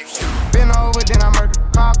been the same. Been over, then I murder.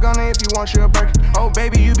 Call gunner if you want your burger. Oh,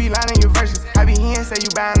 baby, you be lying in your verses. I be here and say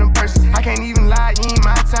you buying them purses. I can't even lie, you ain't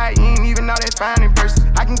my type. You ain't even know that fine in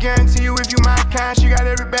person. I can guarantee you if you my kind, she got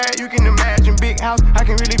every bag you can imagine. Big house, I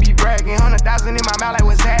can really be bragging. 100,000 in my mouth like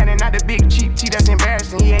what's happening. Not the big cheap tea that's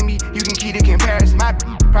embarrassing. He ain't me, you can keep the comparison. My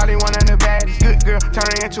probably one of the baddest. Good girl,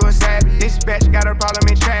 turn her into a savage. This bitch got a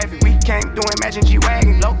problem in traffic. We can't do Imagine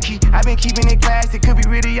G-Wagon. Low key, I been keeping it classy. Could be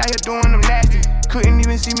really out here doing them nasty. Couldn't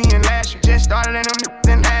even see me in last year. Just started in them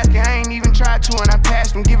and asking. I ain't even tried to and I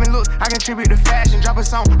passed them. Giving looks, I contribute to fashion. Drop a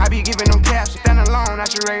song, I be giving them caps. Stand alone,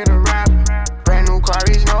 not your regular rapper. Brand new car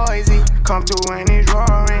is noisy. Come through and it's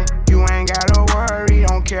roaring. You ain't gotta worry,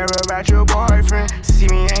 don't care about your boyfriend. See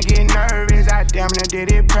me and get nervous, I damn near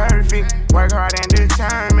did it perfect. Work hard and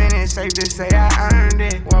determined, it's safe to say I earned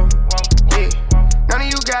it. Whoa, yeah. None of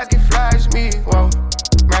you guys can flash me. Whoa.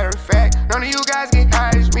 Matter of fact, none of you guys can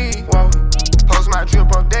hide me. Whoa. Post my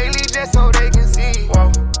drip up daily just so they can see. Whoa.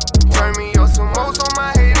 Turn me up some more so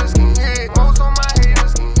my haters can hit. Most on my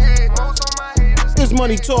haters can hit. Most on my haters. This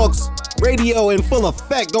Money Talks Radio in full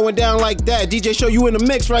effect, going down like that. DJ Show, you in the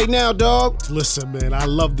mix right now, dog. Listen, man, I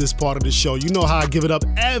love this part of the show. You know how I give it up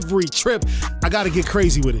every trip. I gotta get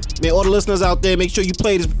crazy with it. Man, all the listeners out there, make sure you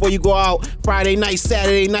play this before you go out. Friday night,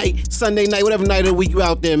 Saturday night, Sunday night, whatever night of the week you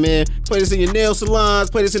out there, man. Play this in your nail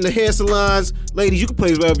salons, play this in the hair salons. Ladies, you can play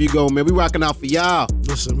this wherever you go, man. We rocking out for y'all.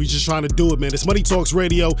 Listen, we just trying to do it, man. It's Money Talks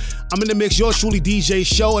Radio. I'm in the mix. Yours truly, DJ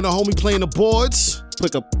Show, and the homie playing the boards.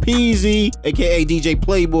 Click a Peasy, aka DJ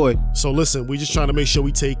Playboy. So listen, we just trying to make sure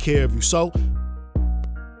we take care of you. So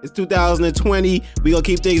it's 2020. We gonna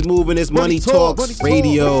keep things moving. It's Money Talks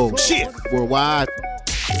Radio. Shit. Worldwide.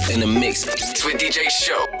 In the mix with DJ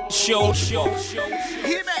Show. Show.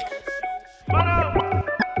 Hit me.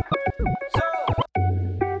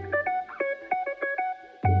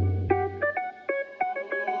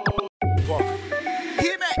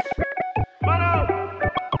 Hit me.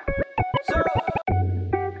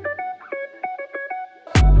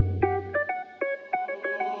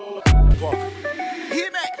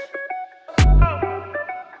 Hit me.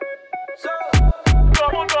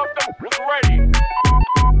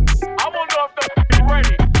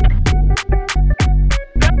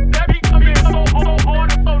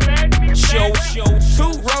 Show.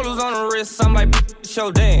 Two rollers on the wrist, I'm like,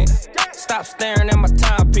 show dance. Stop staring at my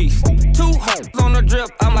timepiece. Two hoes on the drip,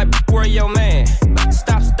 I'm like, where your man?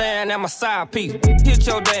 Stop staring at my side piece. Hit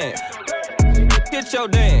your dance. Hit your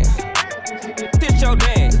dance. Hit your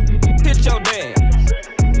dance. Hit your dance.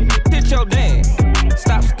 Hit your dance.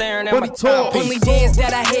 Stop staring at my timepiece. Only dance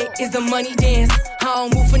that I hit is the money dance. I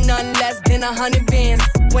don't move for nothing less than 100 bands.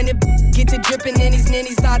 When it get to dripping and these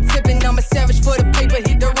ninnies start tipping, I'm a savage for the paper,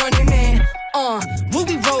 hit the running man.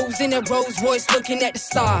 Ruby Rose in that Rolls Royce looking at the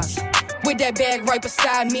stars. With that bag right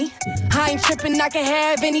beside me. I ain't tripping, I can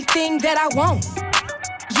have anything that I want.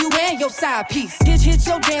 You and your side piece. Hit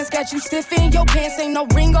your dance, got you stiff in your pants. Ain't no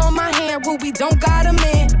ring on my hand, Ruby don't got a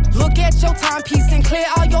man. Look at your timepiece and clear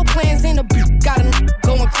all your plans in the got a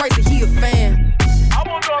going crazy, he a fan. I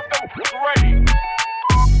wonder if they're ready.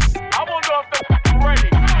 I wonder if they're ready.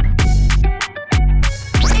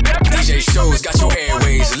 DJ Show's got your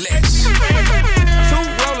airways lit. 2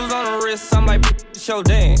 rollers on the wrist, I'm like, show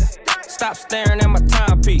dance. Stop staring at my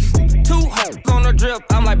timepiece. 2 hoes on the drip,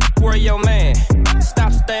 I'm like, where your man?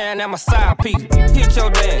 Stop staring at my side piece. Hit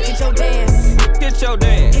your dance. Hit your dance. Hit your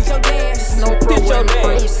dance. Hit your dance. No pro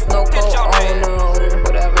freeze, no go on,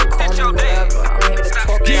 whatever, call me whatever. I'm here to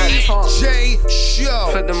talk that talk. DJ Show.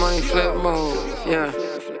 Flip the money, flip mode, yeah.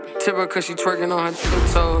 Tip her cause she twerking on her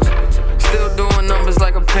toes. Still doing numbers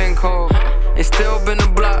like a pin code. And still been the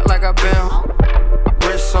block like I been.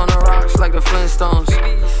 Wrists on the rocks like the Flintstones.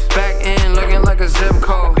 Back end looking like a zip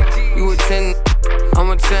code. You a 10, I'm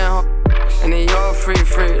a 10. And then y'all free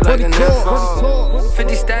like an info.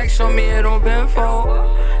 50 stacks on me, it don't bend fold.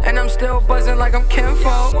 And I'm still buzzing like I'm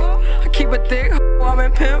kinfolk. I keep a thick hoe, I'm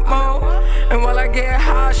in pimp mode. And while I get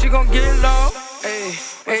high, she gon' get low. Ayy,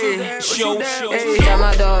 ayy, show. That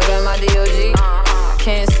my dog, that my DOG.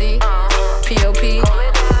 Can't see, POP.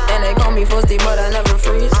 And they call me Frosty, but I never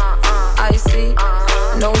freeze. I see,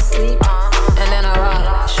 no sleep. And then I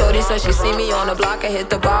ride. Shorty said she see me on the block, I hit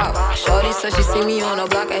the bar. Shorty said she see me on the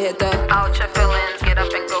block, I hit the out your feelings, get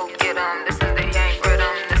up and go get 'em. This is the yank rhythm,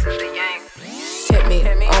 this is the yank. Hit me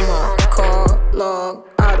on my call log,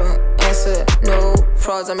 I don't answer no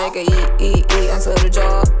frauds. I make a E until the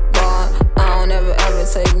jaw gone. I don't ever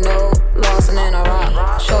take no loss, and then I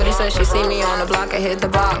rock. Shorty said she see me on the block, I hit the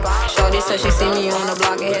box. Shorty said she see me on the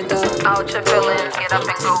block, I hit the out your feelings, get up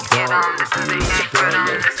and go get 'em. This is the yank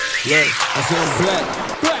rhythm. Yeah, I said I'm black.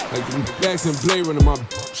 Like the Dax and Blade running my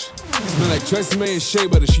smell like Tresemme and Shea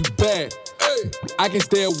Butter, she bad. I can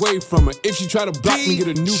stay away from her. If she try to block me, get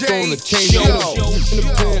a new phone to change it. In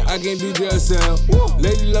the pen, I can't do JSL.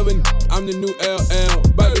 Lady loving, I'm the new LL.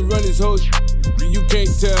 About to run this whole you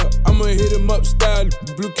can't tell. I'ma hit him up style,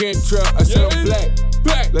 blue can't trail. I said I'm black.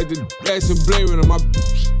 Like the Dax and Blade running my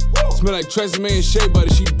smell like Tresemme and Shea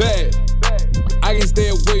Butter, she bad. I can stay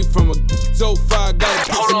away from her. So far,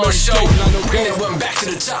 gotta get some Show. medication. Bring that one back to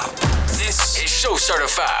the top. This is Show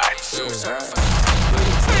Certified.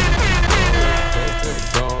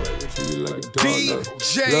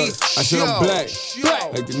 DJ I said I'm black.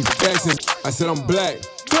 Like the Jackson. I said I'm black.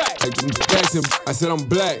 Like the Jackson. I said I'm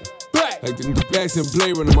black. Like the Jackson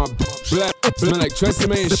Blade running my black. Smell like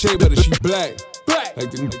Tresemme and Shea Butter, she black. Like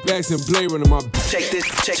the Jackson Blade running my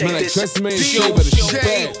smell like Tresemme and Shea Butter, she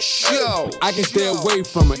bad. I can stay away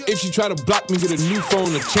from her. If she try to block me, get a new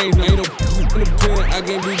phone to change. Ain't no in the pen, I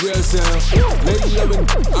can't do JSL. Lady loving,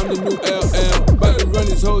 I'm the new LL. About to run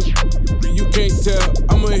this whole you can't tell.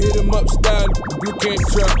 I'ma hit him up style, blue can't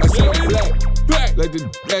trail. I said I'm black. Like the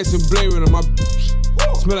Jackson Blade running my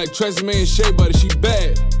smell like Tresemme and Shea Butter, she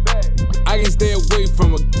bad. I can stay away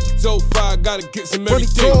from her. So far, gotta get some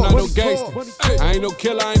medication. I no gangster. I ain't no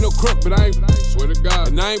killer, I ain't no crook, but I ain't. Swear to God.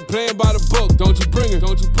 And I ain't playing by the book. Don't you bring her.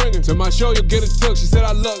 To my show, you'll get a took. She said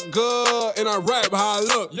I look good and I rap how I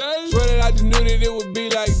look. Swear that I just knew that it would be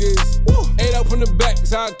like this. 8 up from the back,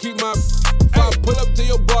 so I keep my. If I pull up to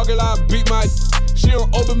your bar, girl, I beat my. She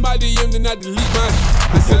don't open my DM, then I delete mine.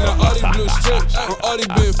 I said now all these blue strips on all these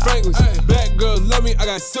Ben Franklins. Black girls love me, I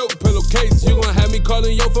got silk pillowcases. You gon' have me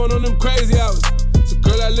calling your phone on them crazy hours. So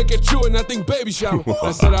girl, I look at you and I think baby shower.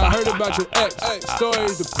 I said I heard about your ex,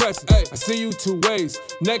 stories depressing. I see you 2 ways,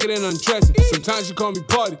 naked and undressing. Sometimes you call me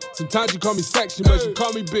party, sometimes you call me section, but you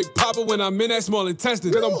call me Big Papa when I'm in that small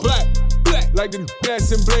intestine. Cause I'm black, like the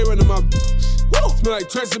Dax and Blade running my smell like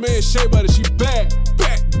Tresemme and Shea Butter, she bad.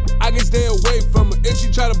 I can stay away from her. If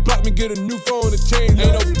she try to block me, get a new phone to change.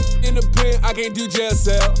 Ain't no in the pen, I can't do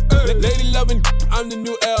JSL. Lady loving, I'm the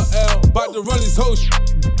new LL. About to run this whole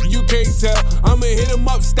you can't tell. I'ma hit him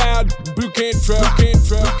up style, blue can't trail.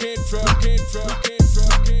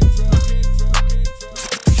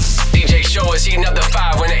 DJ Show is heating up the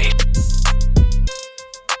 518.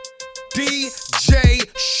 DJ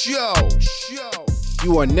Show.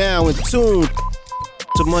 You are now in tune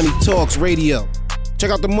to Money Talks Radio. Check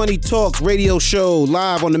out the Money Talks Radio show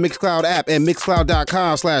live on the Mixcloud app and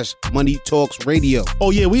mixcloud.com/Money Talks Radio. Oh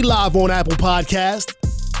yeah, we live on Apple Podcast.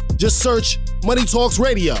 Just search Money Talks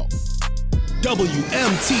Radio.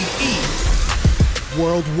 WMTE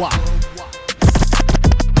Worldwide.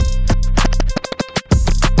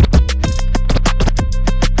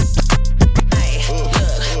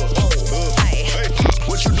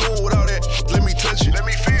 What you doing with all that? Let me touch it. Let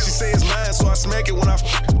me feel. She say it's mine, so I smack it when I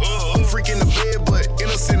freak in the bed, but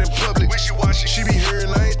innocent in public. Wishy-washy. She be here at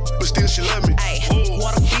night, but still she love me.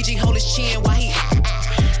 Water Fiji hold his chin while he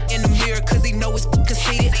in the mirror, cause he know it's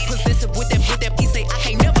conceited.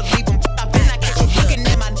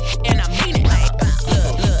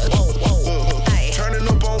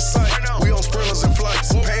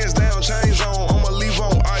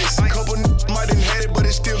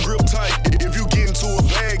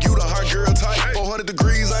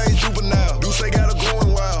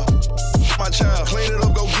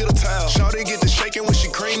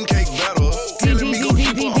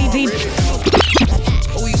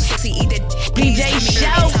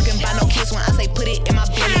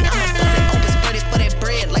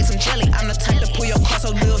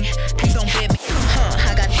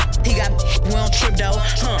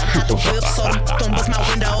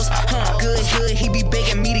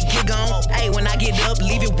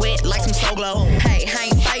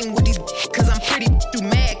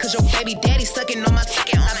 sucking on my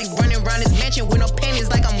chicken. I be running around his mansion with no panties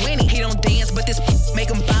like I'm winning. He don't dance, but this make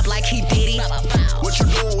him bop like he did it. What you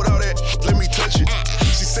doing with all that? Let me touch it.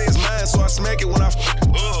 She say it's mine, so I smack it when I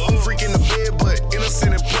freak in the bed, but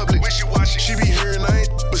innocent in public. When she watch it, she be hearing I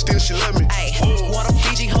ain't, but still she love me. Ay, water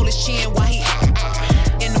Fiji, hold his chin while he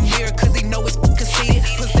in the mirror, cause he know it's conceited.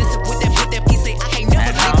 Possessive with that piece, I can't never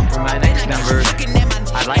And now for my next number,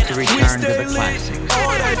 I'd like to return to the classics.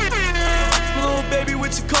 Little baby,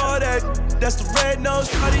 what you call that? That's the red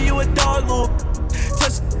nose, how do you a dog loop?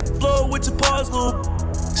 Touch the floor with your paws loop.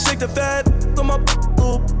 Shake the fat on my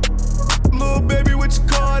loop. Little baby, what you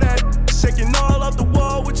call that? Shaking all off the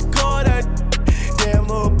wall, what you call that? Damn,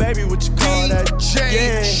 little baby, what you call that?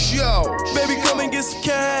 DJ Show. Baby, come and get some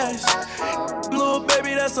cash. Little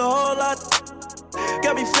baby, that's a whole lot.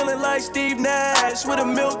 Got me feeling like Steve Nash with a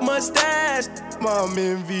milk mustache. Mom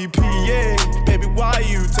MVP, yeah. Baby, why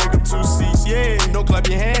you take up 2 seats, yeah. Don't clap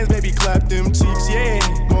your hands, baby, clap them cheeks, yeah.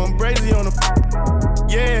 Going crazy on the,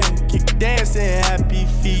 yeah. Keep dancing, happy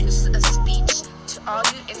feet. This is a speech to all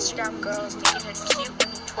you Instagram girls thinking it's cute when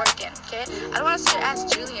you twerking, okay? I don't want to see your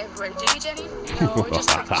ass Julie everywhere. Do you, Jenny? No, just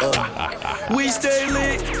like We stay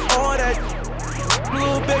lit, all that.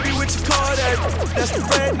 Little baby, what you call that? That's the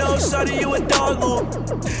red nose, shawty, you a dog loop.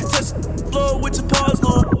 Touch the floor with your paws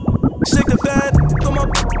loop. Shake the fat on my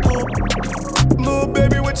loop. Little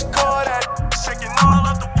baby, what you call that? Shaking all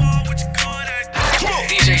off the wall, what you call that?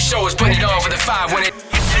 DJ Show is putting it on for the 5 when it.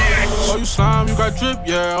 Oh, you slime, you got drip,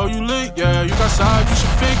 yeah. Oh, you lit, yeah. You got side, you should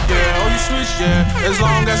pick, yeah. Oh, you switch, yeah. As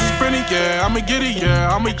long as it's pretty, yeah. I'ma get it,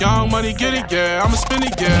 yeah. I'm a young money, get it, yeah. I'ma spin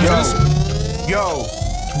it, yeah. Yo,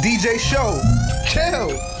 DJ Show,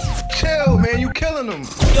 chill, man, you killing them.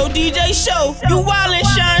 Yo, DJ Show, you wildin',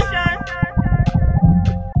 Shine.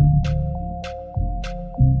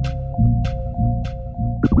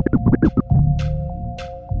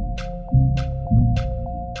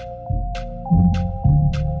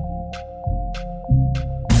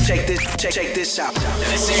 Check this out.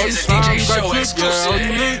 This Oh, you is a slime, DJ you got Show drip, yeah. Oh, you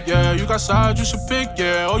exclusive. lit, yeah. You got side, you should pick,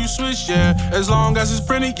 yeah. Oh, you switch, yeah. As long as it's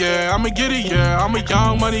pretty, yeah. I'ma get it, yeah. I'm a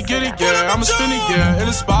young money, get it, yeah. I'ma spin it, yeah. In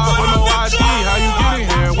a spot with no ID, how you get in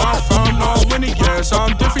here? Where I'm from, no I'm winning, yeah. So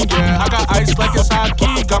I'm different, yeah. I got ice like it's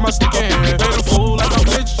hockey, got my stick in here. Made a fool like I'm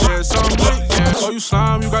rich, yeah. So I'm lit, yeah. Oh, you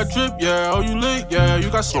slime, you got drip, yeah. Oh, you lit, yeah. You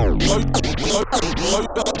got slime.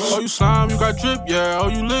 Oh, you slime, you got drip, yeah. Oh,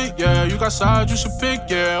 you lit, yeah. You got side, you should pick,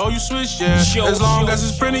 yeah. Oh, you switch, yeah. As long as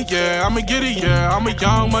it's pretty, yeah. I'ma get it, yeah. I'm a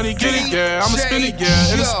young money, get it, yeah. I'ma spin it,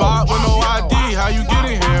 yeah. In a spot with no ID, how you get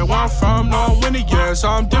in here? Where I'm from, no I'm winning, yeah. So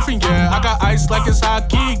I'm different, yeah. I got ice like it's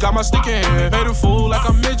hockey, got my stick in here. Made a fool like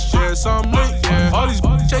I'm Mitch, yeah. So I'm lit, yeah. All these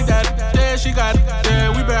shake that, yeah. She got it, yeah.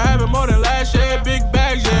 We been having more than last year, big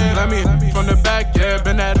bags, yeah. Let me from the back, yeah.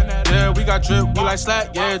 Been at it, yeah. We got drip, we like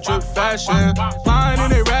slack, yeah. Drip fashion. Lying in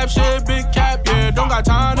they rap shit, big cap, yeah. Don't got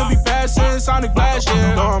time to be passing, Sonic Blast,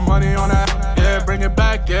 yeah. Throwing money on that, yeah. Bring it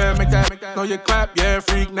back, yeah. Make that, know your clap, yeah.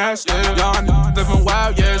 Freak nasty, young, living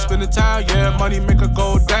wild, yeah. Spin the town, yeah. Money make her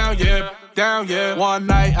go down, yeah. Down, yeah. One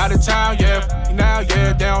night out of town, yeah. Now,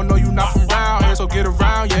 yeah. They don't know you not from round here, so get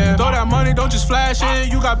around, yeah. Throw that money, don't just flash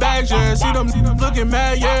it. You got bags, yeah. See them looking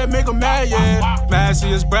mad, yeah. Make them mad, yeah. Mad,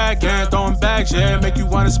 see us bragging, throwing bags, yeah. Make you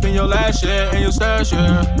wanna spend your last, yeah. And your stash,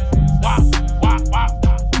 yeah.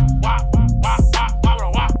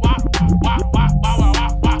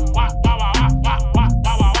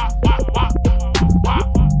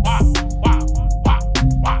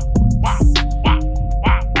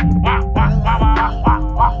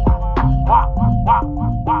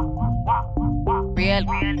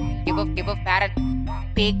 Give a fatter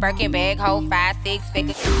big Birkin bag, hold 5, 6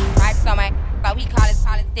 figures. Stripes on my, so he call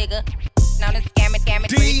it digger. Now the scam it,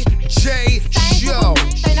 DJ Show.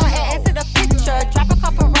 Say no ass to the picture. Drop a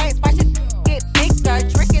couple racks, watch it get bigger.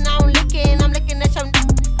 Drinking, I'm licking, I'm looking at your.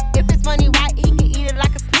 If it's money, why eat? Can eat it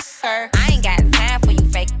like a snicker. I ain't got time for you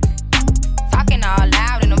fake. Talking all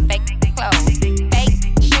loud in them fake clothes. Fake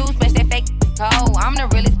shoes, match that fake toe. I'm the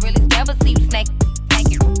realest, never see you snake.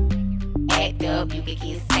 Act up, you could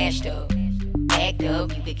get snatched up. Act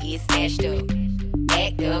up, you could get snatched up.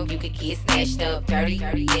 Act up, you could get snatched up. Dirty,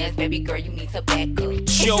 yes, baby girl, you need to back up.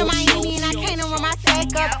 It's to Miami and I can't run my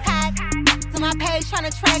sack up tight. To my page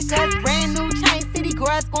tryna track us. Brand new chain, city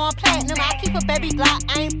girls going platinum. I keep a baby Glock,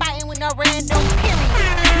 I ain't fighting with no random period.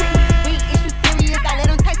 We issue serious, I let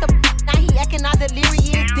him taste the now he acting all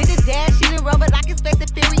delirious. Did a dash in the rubber like it's Fast and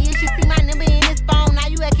Furious. You see my number in his phone, now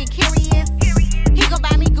you acting curious. He gon'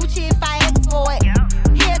 buy me Gucci if I ask for it.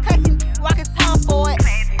 He a classy walking Tom for it.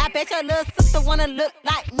 I bet your little sister wanna look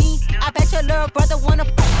like me. I bet your little brother wanna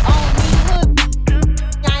fuck on me. Hood,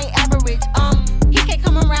 I ain't average. He can't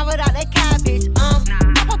come around without that cabbage.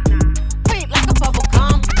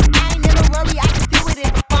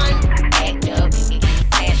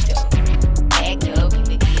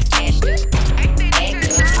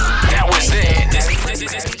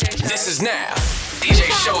 This is now DJ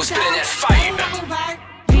Show spinning that fire.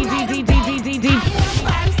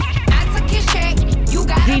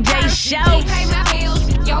 DJ Show.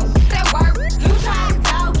 Yo, that work. You try to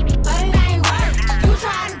talk, but it ain't work. You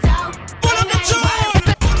try to talk, but it ain't work.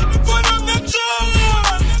 Put on the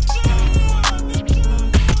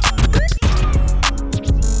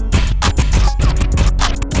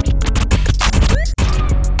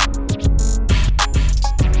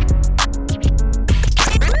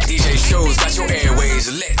DJ Show's got your airways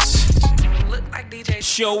lit. Look like DJ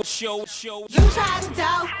Show. You try to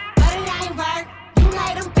talk, but it ain't work. You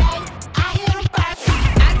made him pay, I hit him first.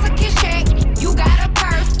 I took his check, you got a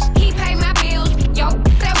purse. He paid my bills, yo,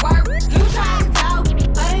 that work. You try to talk,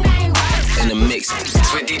 but it ain't work. In the mix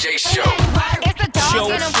with DJ Show. It's a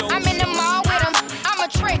dog in him, I'm in the mall with him. I'm a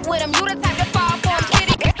trick with him, you the type to fall for him.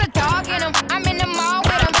 Kitty, it's a dog in him, I'm in the mall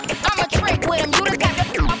with him. I'm a trick with him, you the type to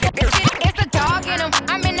fall for him. It's a dog in him,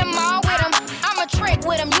 I'm in the mall with him. I'm a trick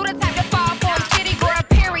with him, you the type to fall for him. City girl,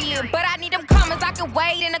 period. But I need them commas, I can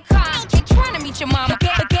wait in the car. Ain't trying to meet your mama.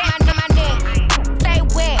 Get my neck, stay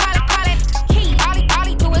wet. Call it key. All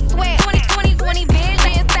he do is sweat. 20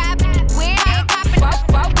 vision, stop. Win, ain't poppin'.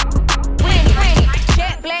 Win.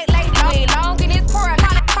 Jet black lace, win. Long in his pearl.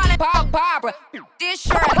 Call it Barbara. This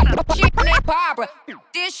Shirley. Shit that Barbara.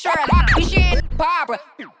 This Shirley. We shit Barbara.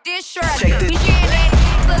 This Shirley. We shit that.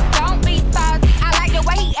 Don't be salty. I like the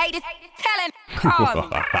way he ate it. Tellin', call me.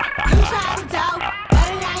 You try to talk, but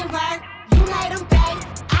it ain't work. You made him pay.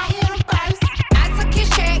 I hit him first. I took his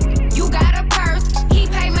check. You got a purse. He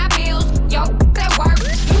paid my bills. Yo, that work.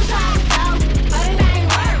 You try to talk, but it ain't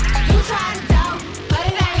work. You try to talk, but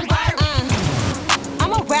it ain't work.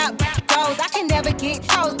 I'm a rap rose. I can never get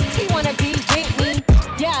chose. He wanna be with me.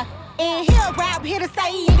 Yeah. And he'll rap here to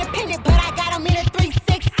say he independent, but I got him in a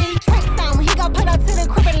 360. Tricks on him. He gon' put up to the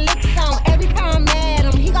crib and lick some. Every time I'm mad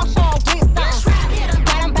him, he gon' show up with some.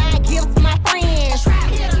 Got him buying gifts to my friends.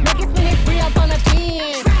 Make it spin his free up on the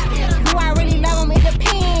Benz. Do I really love him? It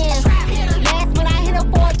depends. Last when I hit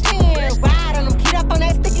him for a 10. Ride on him, get up on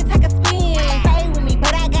that stick and take a spin. Stay with me,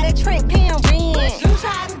 but I got a trick pin rent. You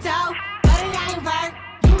try to talk, but it ain't work.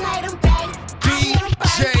 You made him pay.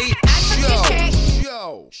 DJ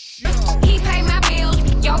Show. He paid my bills.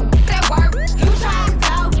 Yo, that work. You try to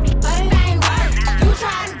talk, but it ain't work. You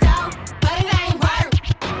try to talk, but it ain't work.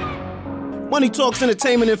 Money Talks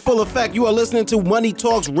Entertainment in full effect. You are listening to Money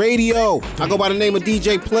Talks Radio. I go by the name of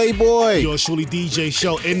DJ Playboy. Yours truly, DJ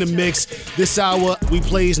Show in the mix. This hour, we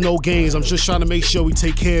plays no games. I'm just trying to make sure we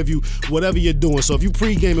take care of you, whatever you're doing. So if you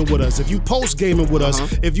pre-gaming with us, if you post-gaming with us,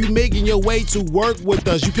 if you making your way to work with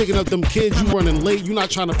us, you picking up them kids, you running late, you not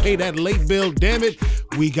trying to pay that late bill, damn it,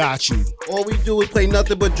 we got you. All we do is play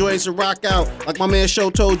nothing but joints and rock out. Like my man Show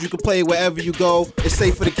told you, can play wherever you go. It's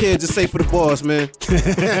safe for the kids, it's safe for the boss, man.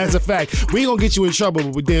 That's a fact. We ain't gonna get you in trouble,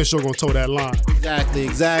 but we damn sure gonna toe that line.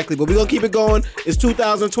 Exactly. But we gonna keep it going. It's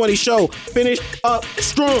 2020 show. Finish up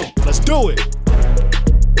strong. Let's do it.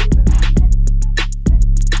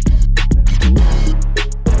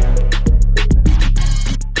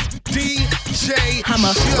 DJ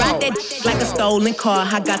I'ma ride that like a stolen car.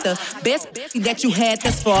 I got the best that you had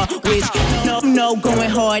thus far, which no going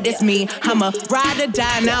hard, that's me. I'ma ride or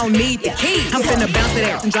die and I don't need the key. I'm finna bounce it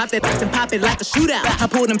out and drop that and pop it like a shootout. I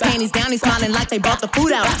pull them panties down, they smiling like they bought the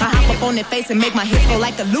food out. I hop up on their face and make my hips go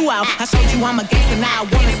like a luau. I showed you I'm a gangster, now I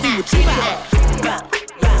wanna see what you got.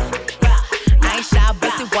 I ain't shy,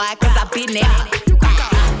 bustin' why, cause I been there.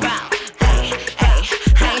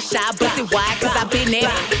 I ain't shy, bustin' why, cause I been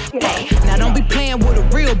there. Hey, now don't be playing with a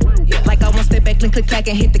real like I won't step back and click clack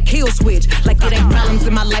and hit the kill switch. Like it ain't problems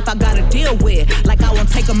in my life I gotta deal with. Like I won't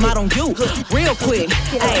take them out on you real quick.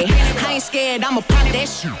 Hey, I ain't scared, I'ma pop that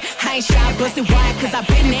shit. I ain't shy, bustin' why, cause I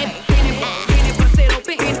been there.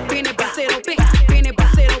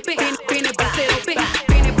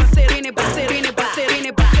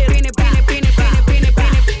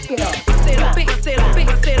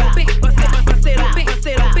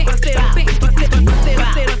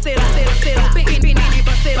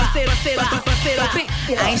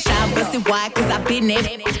 ain't shy, bustin' why, cause I been there.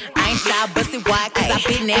 I ain't shy, bustin' why, cause I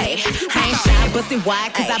been there. I ain't shy, bustin' why,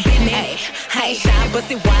 cause I been there. I ain't shy,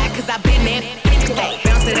 bustin' why, cause I been there.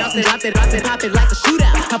 Bounce it, drop it, pop it like a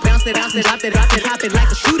shootout. I bounce it, drop it, pop it like a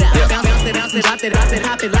shootout. Bounce it, drop it, pop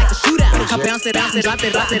it like a shootout. I bounce it, drop it,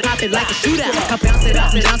 pop it like a shootout. I bounce it,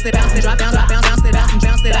 drop it, bounce it, bounce it, drop it, bounce it out and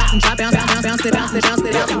bounce it out and drop it, bounce it, bounce it, bounce it out and drop it, bounce it out and bounce it out and drop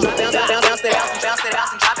it, bounce it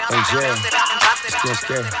out and drop it. Still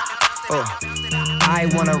scared. I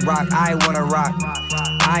wanna rock, I wanna rock.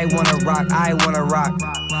 I wanna rock, I wanna rock.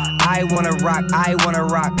 I wanna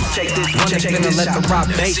rock. Check this, finna let the rock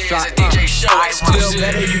bass drop. DJ Show I feel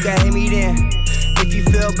better, you can hit me then. If you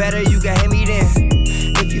feel better, you can hit me then.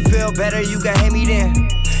 If you feel better, you can hit me then.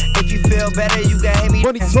 If you feel better, you can hit me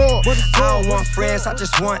then. I don't want friends, I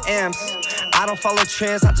just want M's. I don't follow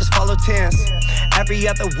trends, I just follow tens. Every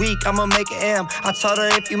other week, I'ma make an M. I told her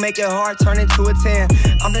if you make it hard, turn into a 10.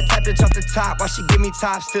 I'm the type to jump the top while she give me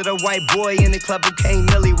tops. Still the white boy in the club who can't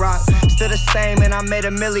milli rock. Still the same, and I made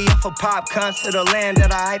a milli off of pop. Come to the land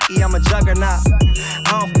that I hype, I'm a juggernaut.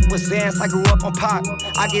 I don't f with Zans, I grew up on pop.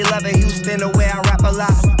 I get love in Houston the way I rap a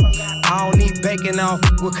lot. I don't need bacon, I don't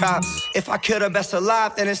f with cops. If I kill the best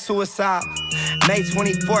alive, then it's suicide. May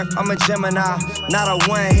 24th, I'm a Gemini. Not a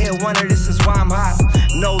one-hit wonder, this is why I'm hot.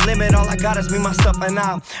 No limit, all I got is me, myself, and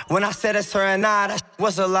I. When I said it's her and I, that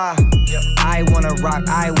was a lie. I wanna rock.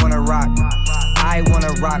 I wanna rock. I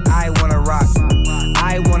wanna rock. I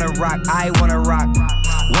wanna rock.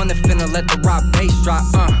 Wanna finna let the rock bass drop.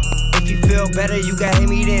 If you feel better, you can hit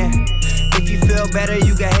me then. If you feel better,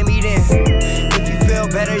 you can hit me then. If you feel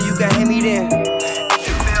better, you can hit me then. If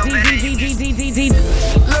you feel better,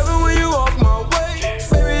 love it when you walk my way,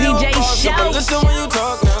 baby. DJ Show. Listen when you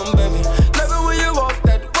talk now, baby. Love it when you walk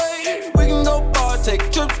that way. We can go bar,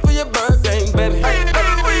 take trips for your birthday, baby. Love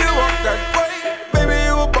it when you walk that way, baby.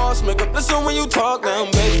 You a boss, make up. Listen when you talk now,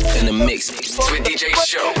 baby. In the mix with DJ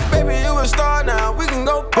Show. Baby, you a star now. We can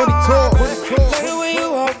go bar. Love it when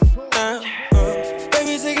you walk now,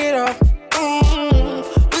 baby. Take it off.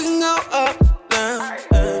 We can go up now.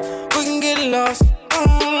 We can get lost.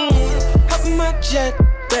 Hop in my jet,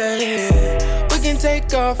 baby. We can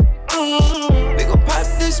take off. We gon' pop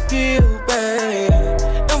this pill, baby.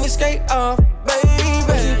 And we skate off, baby.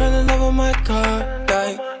 Oh, she fell in love with my car,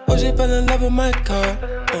 like. Oh, she fell in love with my car.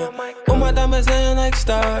 Oh, my diamonds in like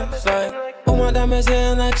stars, like. Oh, my diamonds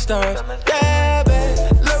in like stars. Yeah, baby.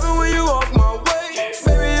 Love it when you walk my way,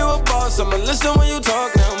 baby. You a boss. I'ma listen when you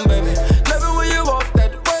talk now, baby. Love it when you walk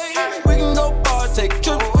that way. We can go bar, take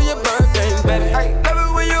trips for your birthday, baby. Love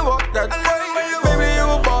it when you walk that way, baby. You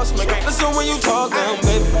a boss. Make up listen when you talk now,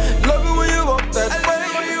 baby. Love it when you walk that way,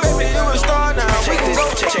 baby. You a star now. We can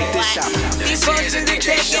go check this out. This is a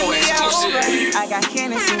DJ Show exclusive. I got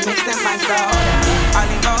Hennessy mixed in my soda. All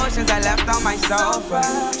emotions I left on my sofa.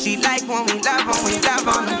 She like when we love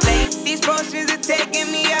on the plate. These potions are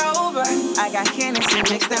taking me over. I got Hennessy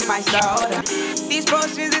mixed in my soda. These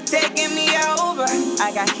potions are taking me over.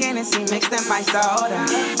 I got Hennessy mixed in my soda.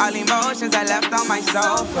 All emotions I left on my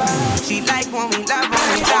sofa. She like when we love on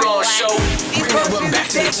the plate. These potions are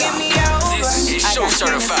taking me over. This is Show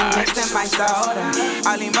Certified. Mixed in my soda.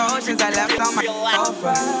 All emotions I left on my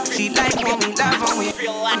sofa. She like when we love on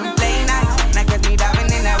the play nights. Now catch me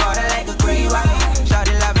diving in that water like a green white.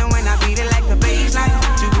 Shorty loving when I beat it like the baseline.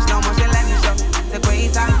 She was slow motion, let me show the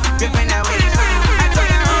great time. Dripping that waistline. I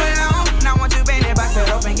told her hold on. Now want you bend it back to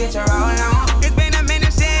open, get your roll on. It's been a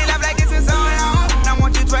minute, shit, love like this is so long. Now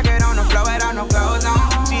want you twerk it on the floor without no clothes on.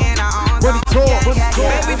 She in her own zone.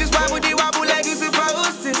 Baby, just wobble like you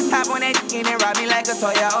supposed to. Hop on that chicken and ride me like a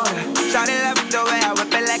Toyota. Shorty love it the way I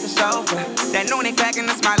whip it like a chauffeur. That noonie cracking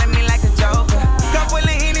and smiling me like a joker. Couple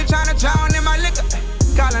of Henny tryna drown in my liquor.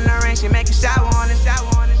 Calling her and she make a shower on it.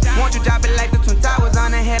 Won't you drop it like the Twin Towers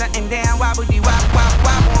on the header and then wobble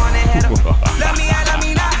on the header. Love me, I love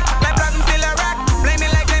me not. Like blossom still a rock. Blame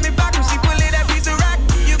it like Jamie Foxx when she pull it that piece of rock.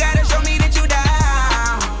 You gotta show me that you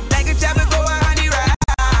down. Like a chopper go 100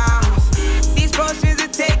 rounds. These potions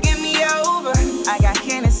are taking me over. I got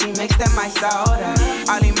Hennessy mixed in my soda.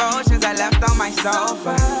 All emotions I left on my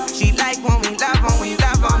sofa. She like when we love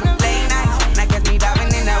on the play nights. Now catch me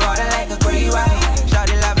diving in that water like a great white.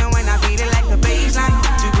 Shorty loving when I beat it like the baseline.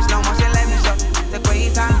 She was slow motion, let me show the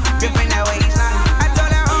great time. Dripping that waistline. I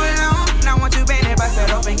told her hold on. Now want you bend it, bust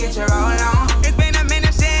it open, get your roll on. It's been a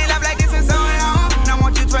minute, shit, love like this is so long. Now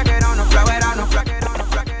want you twerk it on the floor, it on the floor.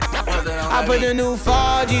 I put the new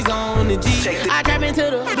 4Gs on the G. I trap into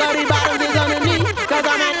the bloody bottoms is underneath. Cause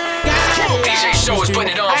I'm at DJ Show is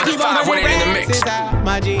putting it on for the 518 in the mix.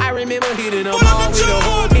 I remember hitting them all with the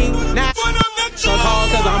whole team. Now so cold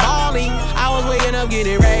cause I'm balling. I was waking up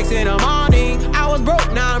getting racks in the morning. I was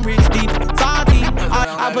broke, now I'm rich, deep, salty.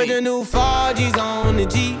 I put the new 4Gs on the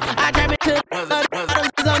G. I trap into the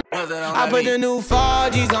bottoms is underneath. I put the new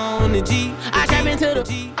 4Gs on the G. I trap into the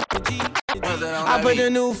G. I put the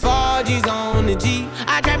new 4Gs on the G.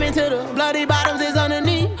 I trap into the bloody bottoms is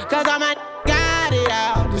underneath. Cause I'm at got it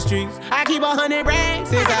out the streets. I keep 100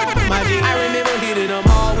 racks inside my G. I remember hitting them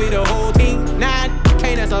all with the whole team. Now I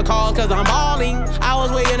can't answer calls cause I'm balling. I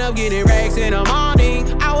was waking up getting racks in the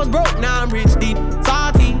morning. I was broke, now I'm rich, deep,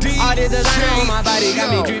 salty. All this designer on my body got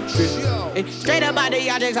me drip, drip. Straight up out the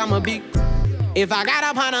objects, I'm a big. If I got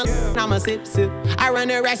up on a, I'ma sip, sip. I run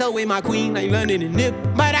the racks up with my queen like London and Nip.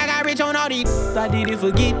 But I got rich on all these, I didn't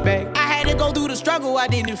forget back. I had to go through the struggle, I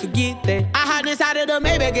didn't forget that. I hopped inside of the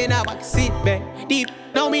Maybach and now I can sit back. Deep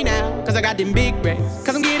know me now, cause I got them big racks.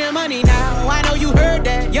 Cause I'm getting money now, I know you heard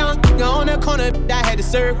that. Young on the corner, I had to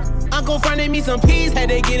serve. Uncle fronted me some peas, had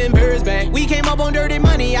to get them birds back. We came up on dirty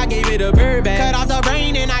money, I gave it a bird back. Cut off the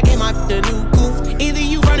brain and I gave my the new coupe. Either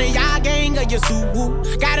you running y'all gang or you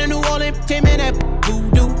Subaru. Got a New Orleans Tim and that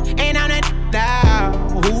voodoo. Ain't on that now,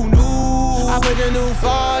 who knew? I put the new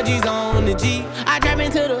 4Gs on the G. I trap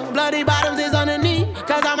into the bloody bottoms is underneath.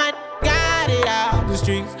 Cause all my got it out the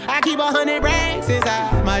streets. I keep 100 racks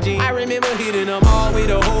inside my jeans. I remember hitting them all with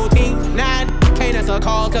the whole team. Now can't answer a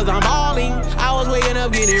call cause I'm balling. I was waking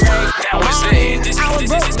up getting racks. That was it.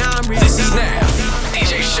 This is now.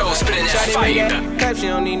 DJ Show spinning that fire. Clap, she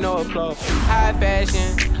don't need no applause. High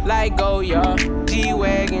fashion, like Goya,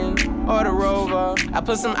 G-Wagon, or the Rover. I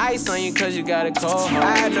put some ice on you cause you got a cold.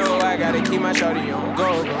 I know I gotta keep my shorty on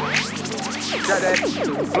go. Drop that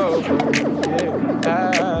to the floor.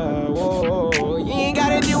 Yeah. Whoa. You ain't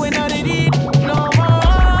gotta do it none of these no more.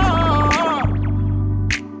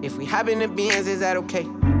 If we hop in the Benz, is that okay?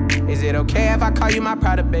 Is it okay if I call you my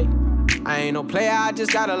Prada, babe? I ain't no player, I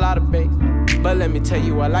just got a lot of bass. But let me tell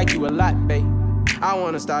you, I like you a lot, babe. I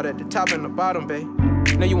wanna start at the top and the bottom, babe.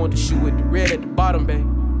 Now you want the shoe with the red at the bottom, babe.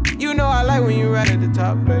 You know I like when you right at the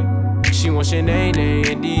top, babe. She wants your name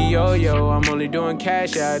and D-Yo-Yo. I'm only doing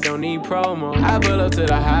cash, I don't need promo. I pull up to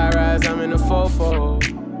the high rise, I'm in the 4-4.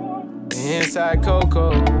 Inside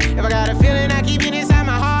Coco. If I got a feeling, I keep it inside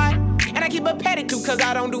my heart. And I keep a pedicure, cause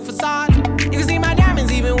I don't do facades. You can see my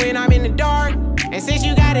diamonds even when I'm in the dark. And since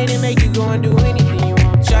you got it, it make you go and do anything you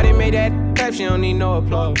want. Shawty made that clap, she don't need no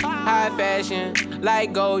applause. High fashion,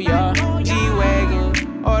 like Goya,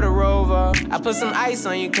 G-Wagon, or the Rover. I put some ice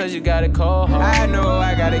on you cause you got a cold heart. I know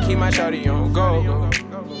I gotta keep my shawty on go.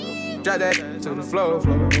 Drop that to the floor.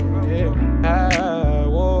 Yeah.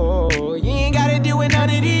 Whoa. You ain't gotta deal with none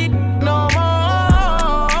of these no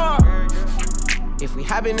more. If we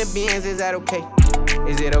hop in the Benz, is that okay?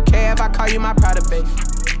 Is it okay if I call you my Prada, babe?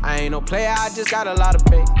 I ain't no player, I just got a lot of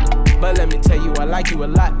babe. But let me tell you, I like you a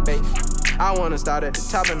lot, babe. I wanna start at the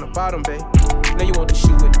top and the bottom, babe. Now you want the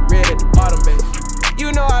shoe with the red at the bottom, babe.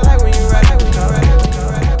 You know I like when you ride, when you ride.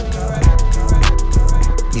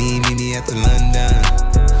 Me at the London.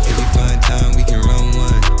 If we find time, we can run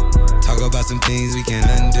one. Talk about some things we can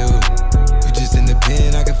undo. You just in the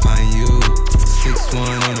pen, I can find you. 6'1"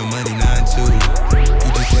 on the money, 9'2". You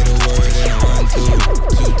just say the word and I run through.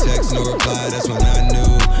 2 texts, no reply, that's when I knew.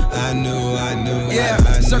 Yeah,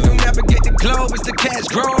 circumnavigate the globe as the cash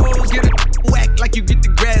grows. Get a whack like you get the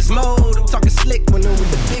grass mowed. I'm talking slick when I'm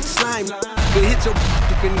with the big slime. But hit your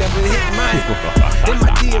you can never hit mine. In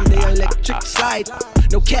my DM, they electric slide.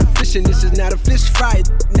 No catfishing, this is not a fish fry.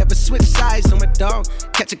 Never switch sides on my dog.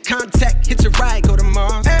 Catch a contact, hit your ride, go to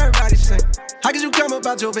Mars. Everybody say, how could you come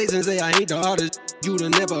about your face and say I ain't the hardest you'd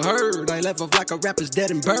have never heard? I left off like a rapper's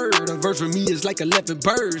dead and bird. A verse for me is like 11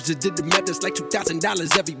 birds. Just did the math, it's like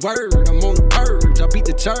 $2,000 every word. I'm on the purge, I beat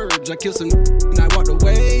the church. I killed some and I walked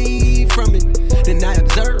away from it. Then I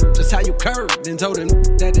observed just how you curved and told them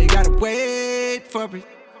that they gotta wait for it.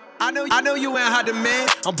 I know you ain't hot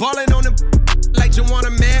demand. I'm balling on them like you want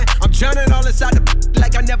a man. I'm drowning all inside the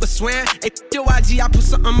like I never swam. Hey, your IG, I put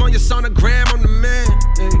something on your sonogram. I'm the man.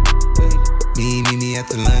 Me at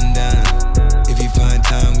the London. If you find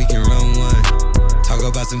time, we can run one. Talk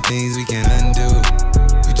about some things we can undo.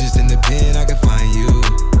 You just in the pen, I can find you.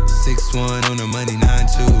 6'1" on the money,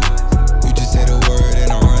 9'2". You just say the word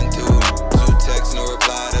and I run through. 2 texts, no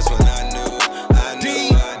reply, that's when I knew.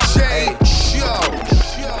 DJ Show.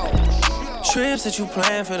 Trips that you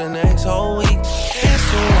plan for the next whole week.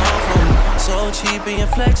 It's too long for me. So cheap and your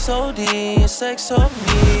flex so D and sex so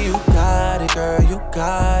me. You got it, girl, you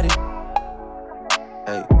got it.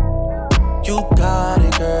 Hey, you got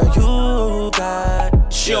it, girl, you got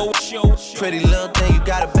it. Show. Pretty little thing, you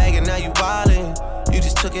got a bag and now you wildin'. You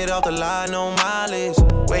just took it off the line, no mileage.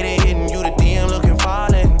 Waiting, hitting you the DM, looking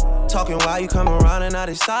falling. Talking while you come around and now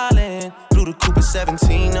they silent. Through the Cooper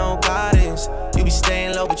 17, no guidance. You be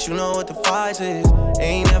staying low, but you know what the fight is.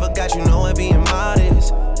 Ain't never got you know it being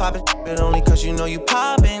modest. Poppin' it only cause you know you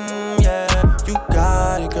poppin', yeah. You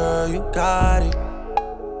got it, girl, you got it.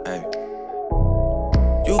 Hey.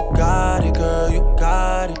 You got it, girl, you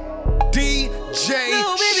got it. DJ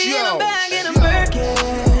no, baby, Show. In a bag and a Birkin.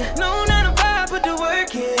 No, not a vibe, put the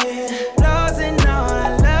work in. Flaws and all,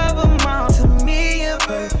 I love them all. To me, you're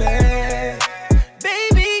perfect.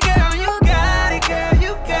 Baby girl, you got it, girl,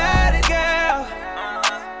 you got it.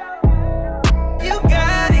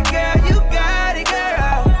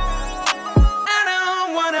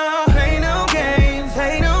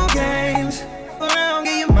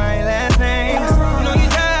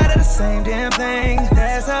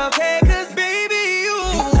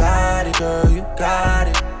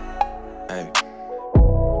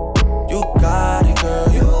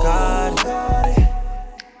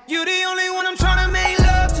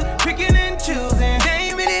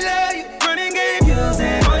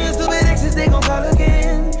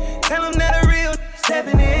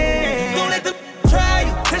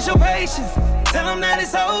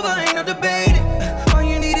 it's over, ain't no debating. All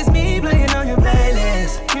you need is me playing on your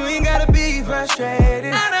playlist. You ain't gotta be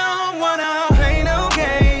frustrated. I don't wanna play no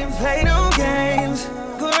games,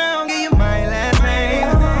 Go around, get your my last name.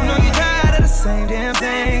 I know you're tired of the same damn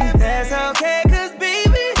thing. That's okay, cause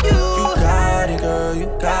baby, you got it, girl, you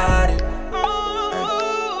got it.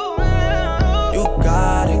 You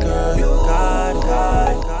got it, girl, you got it.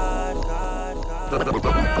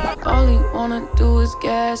 All he wanna do is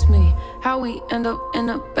gas me. How we end up in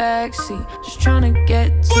the backseat, just tryna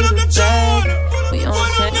get to the bag. We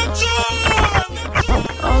on set.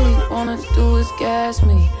 All he wanna do is gas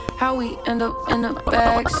me. How we end up in the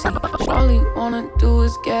backseat. All he wanna do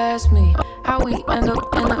is gas me. How we end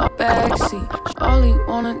up in the backseat. All he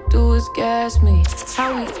wanna do is gas me.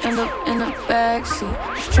 How we end up in the backseat.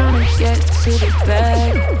 Just tryna get to the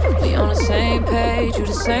bag. We on the same page, you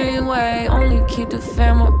the same way. Only keep the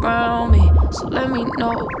fam around me, so let me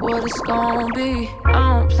know what it's gonna be. I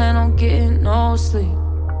don't plan on getting no sleep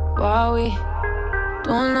while we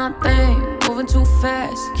doing our thing, moving too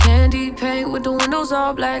fast. Candy paint with the windows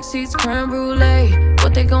all black, seats creme brulee.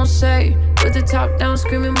 What they gon' say? With the top down,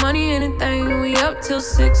 screaming money, anything. We up till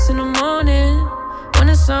 6 in the morning. When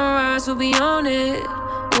the sunrise, we'll be on it.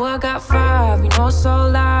 Ooh, I got 5, you know it's so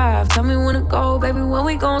live. Tell me when to go, baby, when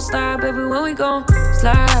we gon' slide, baby, when we gon'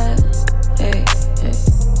 slide. Hey, hey.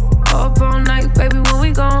 Up all night, baby, when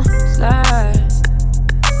we gon' slide.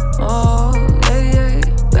 Oh, yeah, yeah,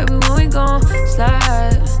 baby, when we gon'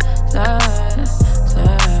 slide, slide,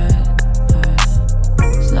 slide,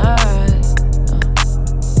 slide.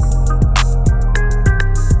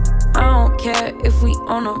 I don't care if we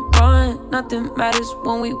on a run, nothing matters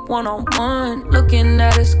when we one-on-one. Looking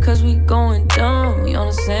at us cause we going dumb. We on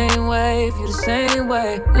the same wave, you the same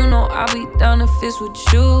way. You know I'll be down if it's with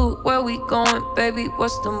you. Where we going, baby,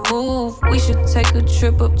 what's the move? We should take a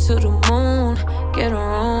trip up to the moon, get a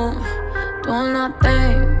room. Doing our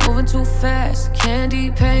thing, moving too fast. Candy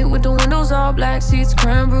paint with the windows all black, seats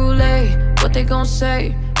creme brulee. What they gon'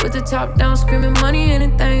 say? With the top down, screaming money,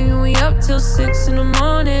 anything. We up till 6 in the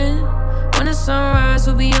morning. When the sunrise,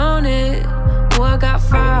 we'll be on it. Ooh, I got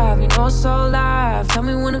 5, you know it's so live. Tell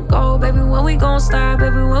me when to go, baby, when we gon' slide,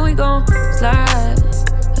 baby, when we gon' slide.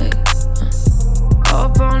 Hey,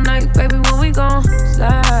 up all night, baby, when we gon'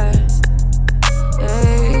 slide.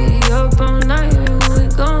 Hey, up all night, baby, when we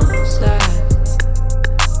gon' slide.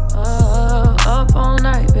 Up all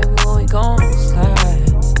night, baby, when we gon' slide.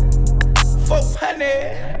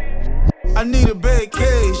 400. I need a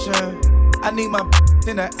vacation. I need my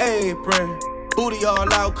in an apron. Booty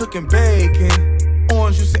all out, cooking bacon.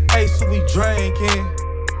 Orange juice and ace, so we drinking.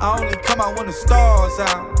 I only come out when the stars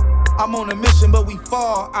out. I'm on a mission, but we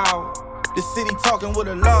fall out. The city talking with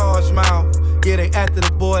a large mouth. Yeah, they after the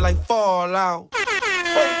boy like Fallout.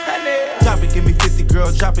 400. Drop it, give me 50,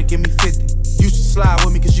 girl, drop it, give me 50. You should slide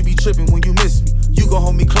with me, cause you be tripping when you miss me. You gon'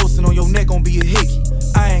 hold me close and on your neck gon' be a hickey.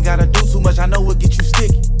 I ain't gotta do too much, I know what get you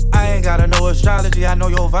sticky. I ain't gotta know astrology, I know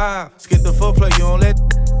your vibe. Skip the foreplay, you don't let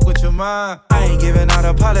with your mind. I ain't giving out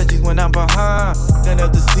apologies when I'm behind. Then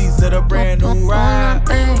up the seats of the brand new ride.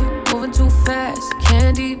 Moving too fast.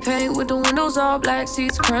 Candy paint with the windows all black,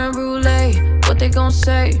 seats creme brulee. What they gon'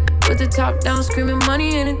 say? With the top down, screaming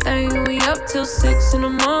money, anything. We up till 6 in the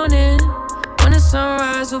morning. When the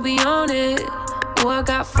sunrise, we'll be on it. Ooh, I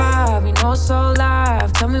got 5, you know it's so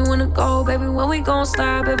live. Tell me when to go, baby, when we gon'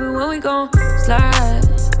 slide, baby, when we gon' slide.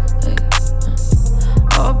 Hey,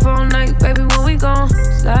 up all night, baby, when we gon'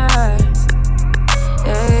 slide.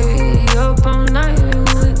 Hey, up all night, baby,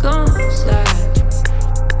 when we gon' slide.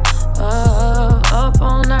 Up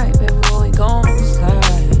all night, baby, when we gon'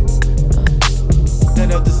 slide.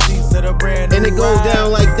 Then up the seats of the brand new And it goes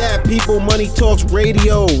down like that, people. Money Talks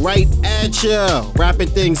Radio, right at ya. Wrapping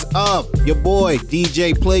things up. Your boy,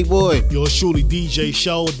 DJ Playboy. Yours truly, DJ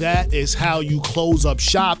Show. That is how you close up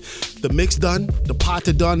shop. The mix done, the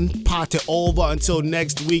party done, party over until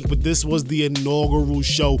next week. But this was the inaugural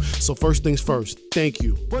show. So first things first, thank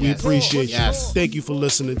you. We appreciate you. Thank you for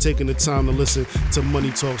listening, taking the time to listen to Money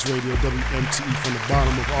Talks Radio, WMTE, from the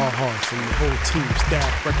bottom of our hearts, from the whole team,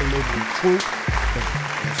 staff, record label, and crew.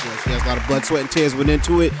 Yes, a lot of blood, sweat, and tears went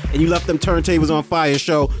into it, and you left them turntables on fire,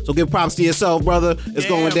 show. So give props to yourself, brother. It's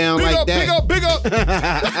going down big like up, that. Big up.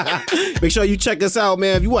 Make sure you check us out,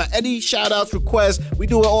 man. If you want any shout-outs, requests, we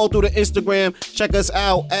do it all through the Instagram. Check us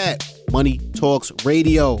out at Money Talks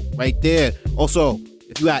Radio, right there. Also,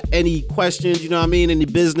 if you got any questions, you know what I mean, any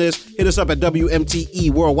business, hit us up at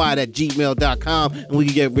WMTEworldwide@gmail.com, and we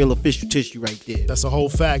can get real official tissue right there. That's a whole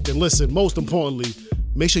fact. And listen, most importantly,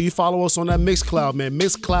 Make sure you follow us on that Mixcloud, man.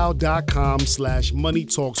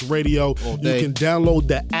 Mixcloud.com/MoneyTalksRadio. You can download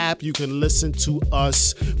the app. You can listen to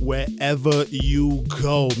us wherever you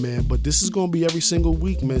go, man. But this is going to be every single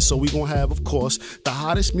week, man. So we're going to have, of course, the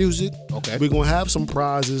hottest music. Okay. We're going to have some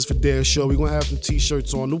prizes for their show. We're going to have some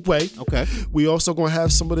T-shirts on the way. Okay. We also going to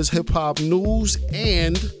have some of this hip-hop news,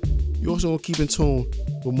 and you also going to keep in tune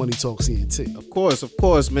with Money Talks ENT. Of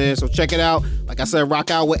course, man. So check it out. Like I said,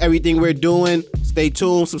 rock out with everything we're doing. Stay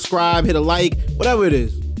tuned, subscribe, hit a like, whatever it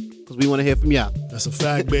is, because we want to hear from y'all. That's a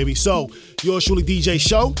fact, baby. So, yours truly, DJ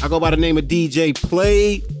Show. I go by the name of DJ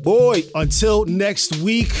Playboy. Until next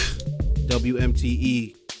week,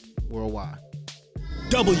 WMTE Worldwide.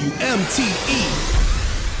 WMTE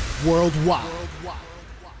Worldwide.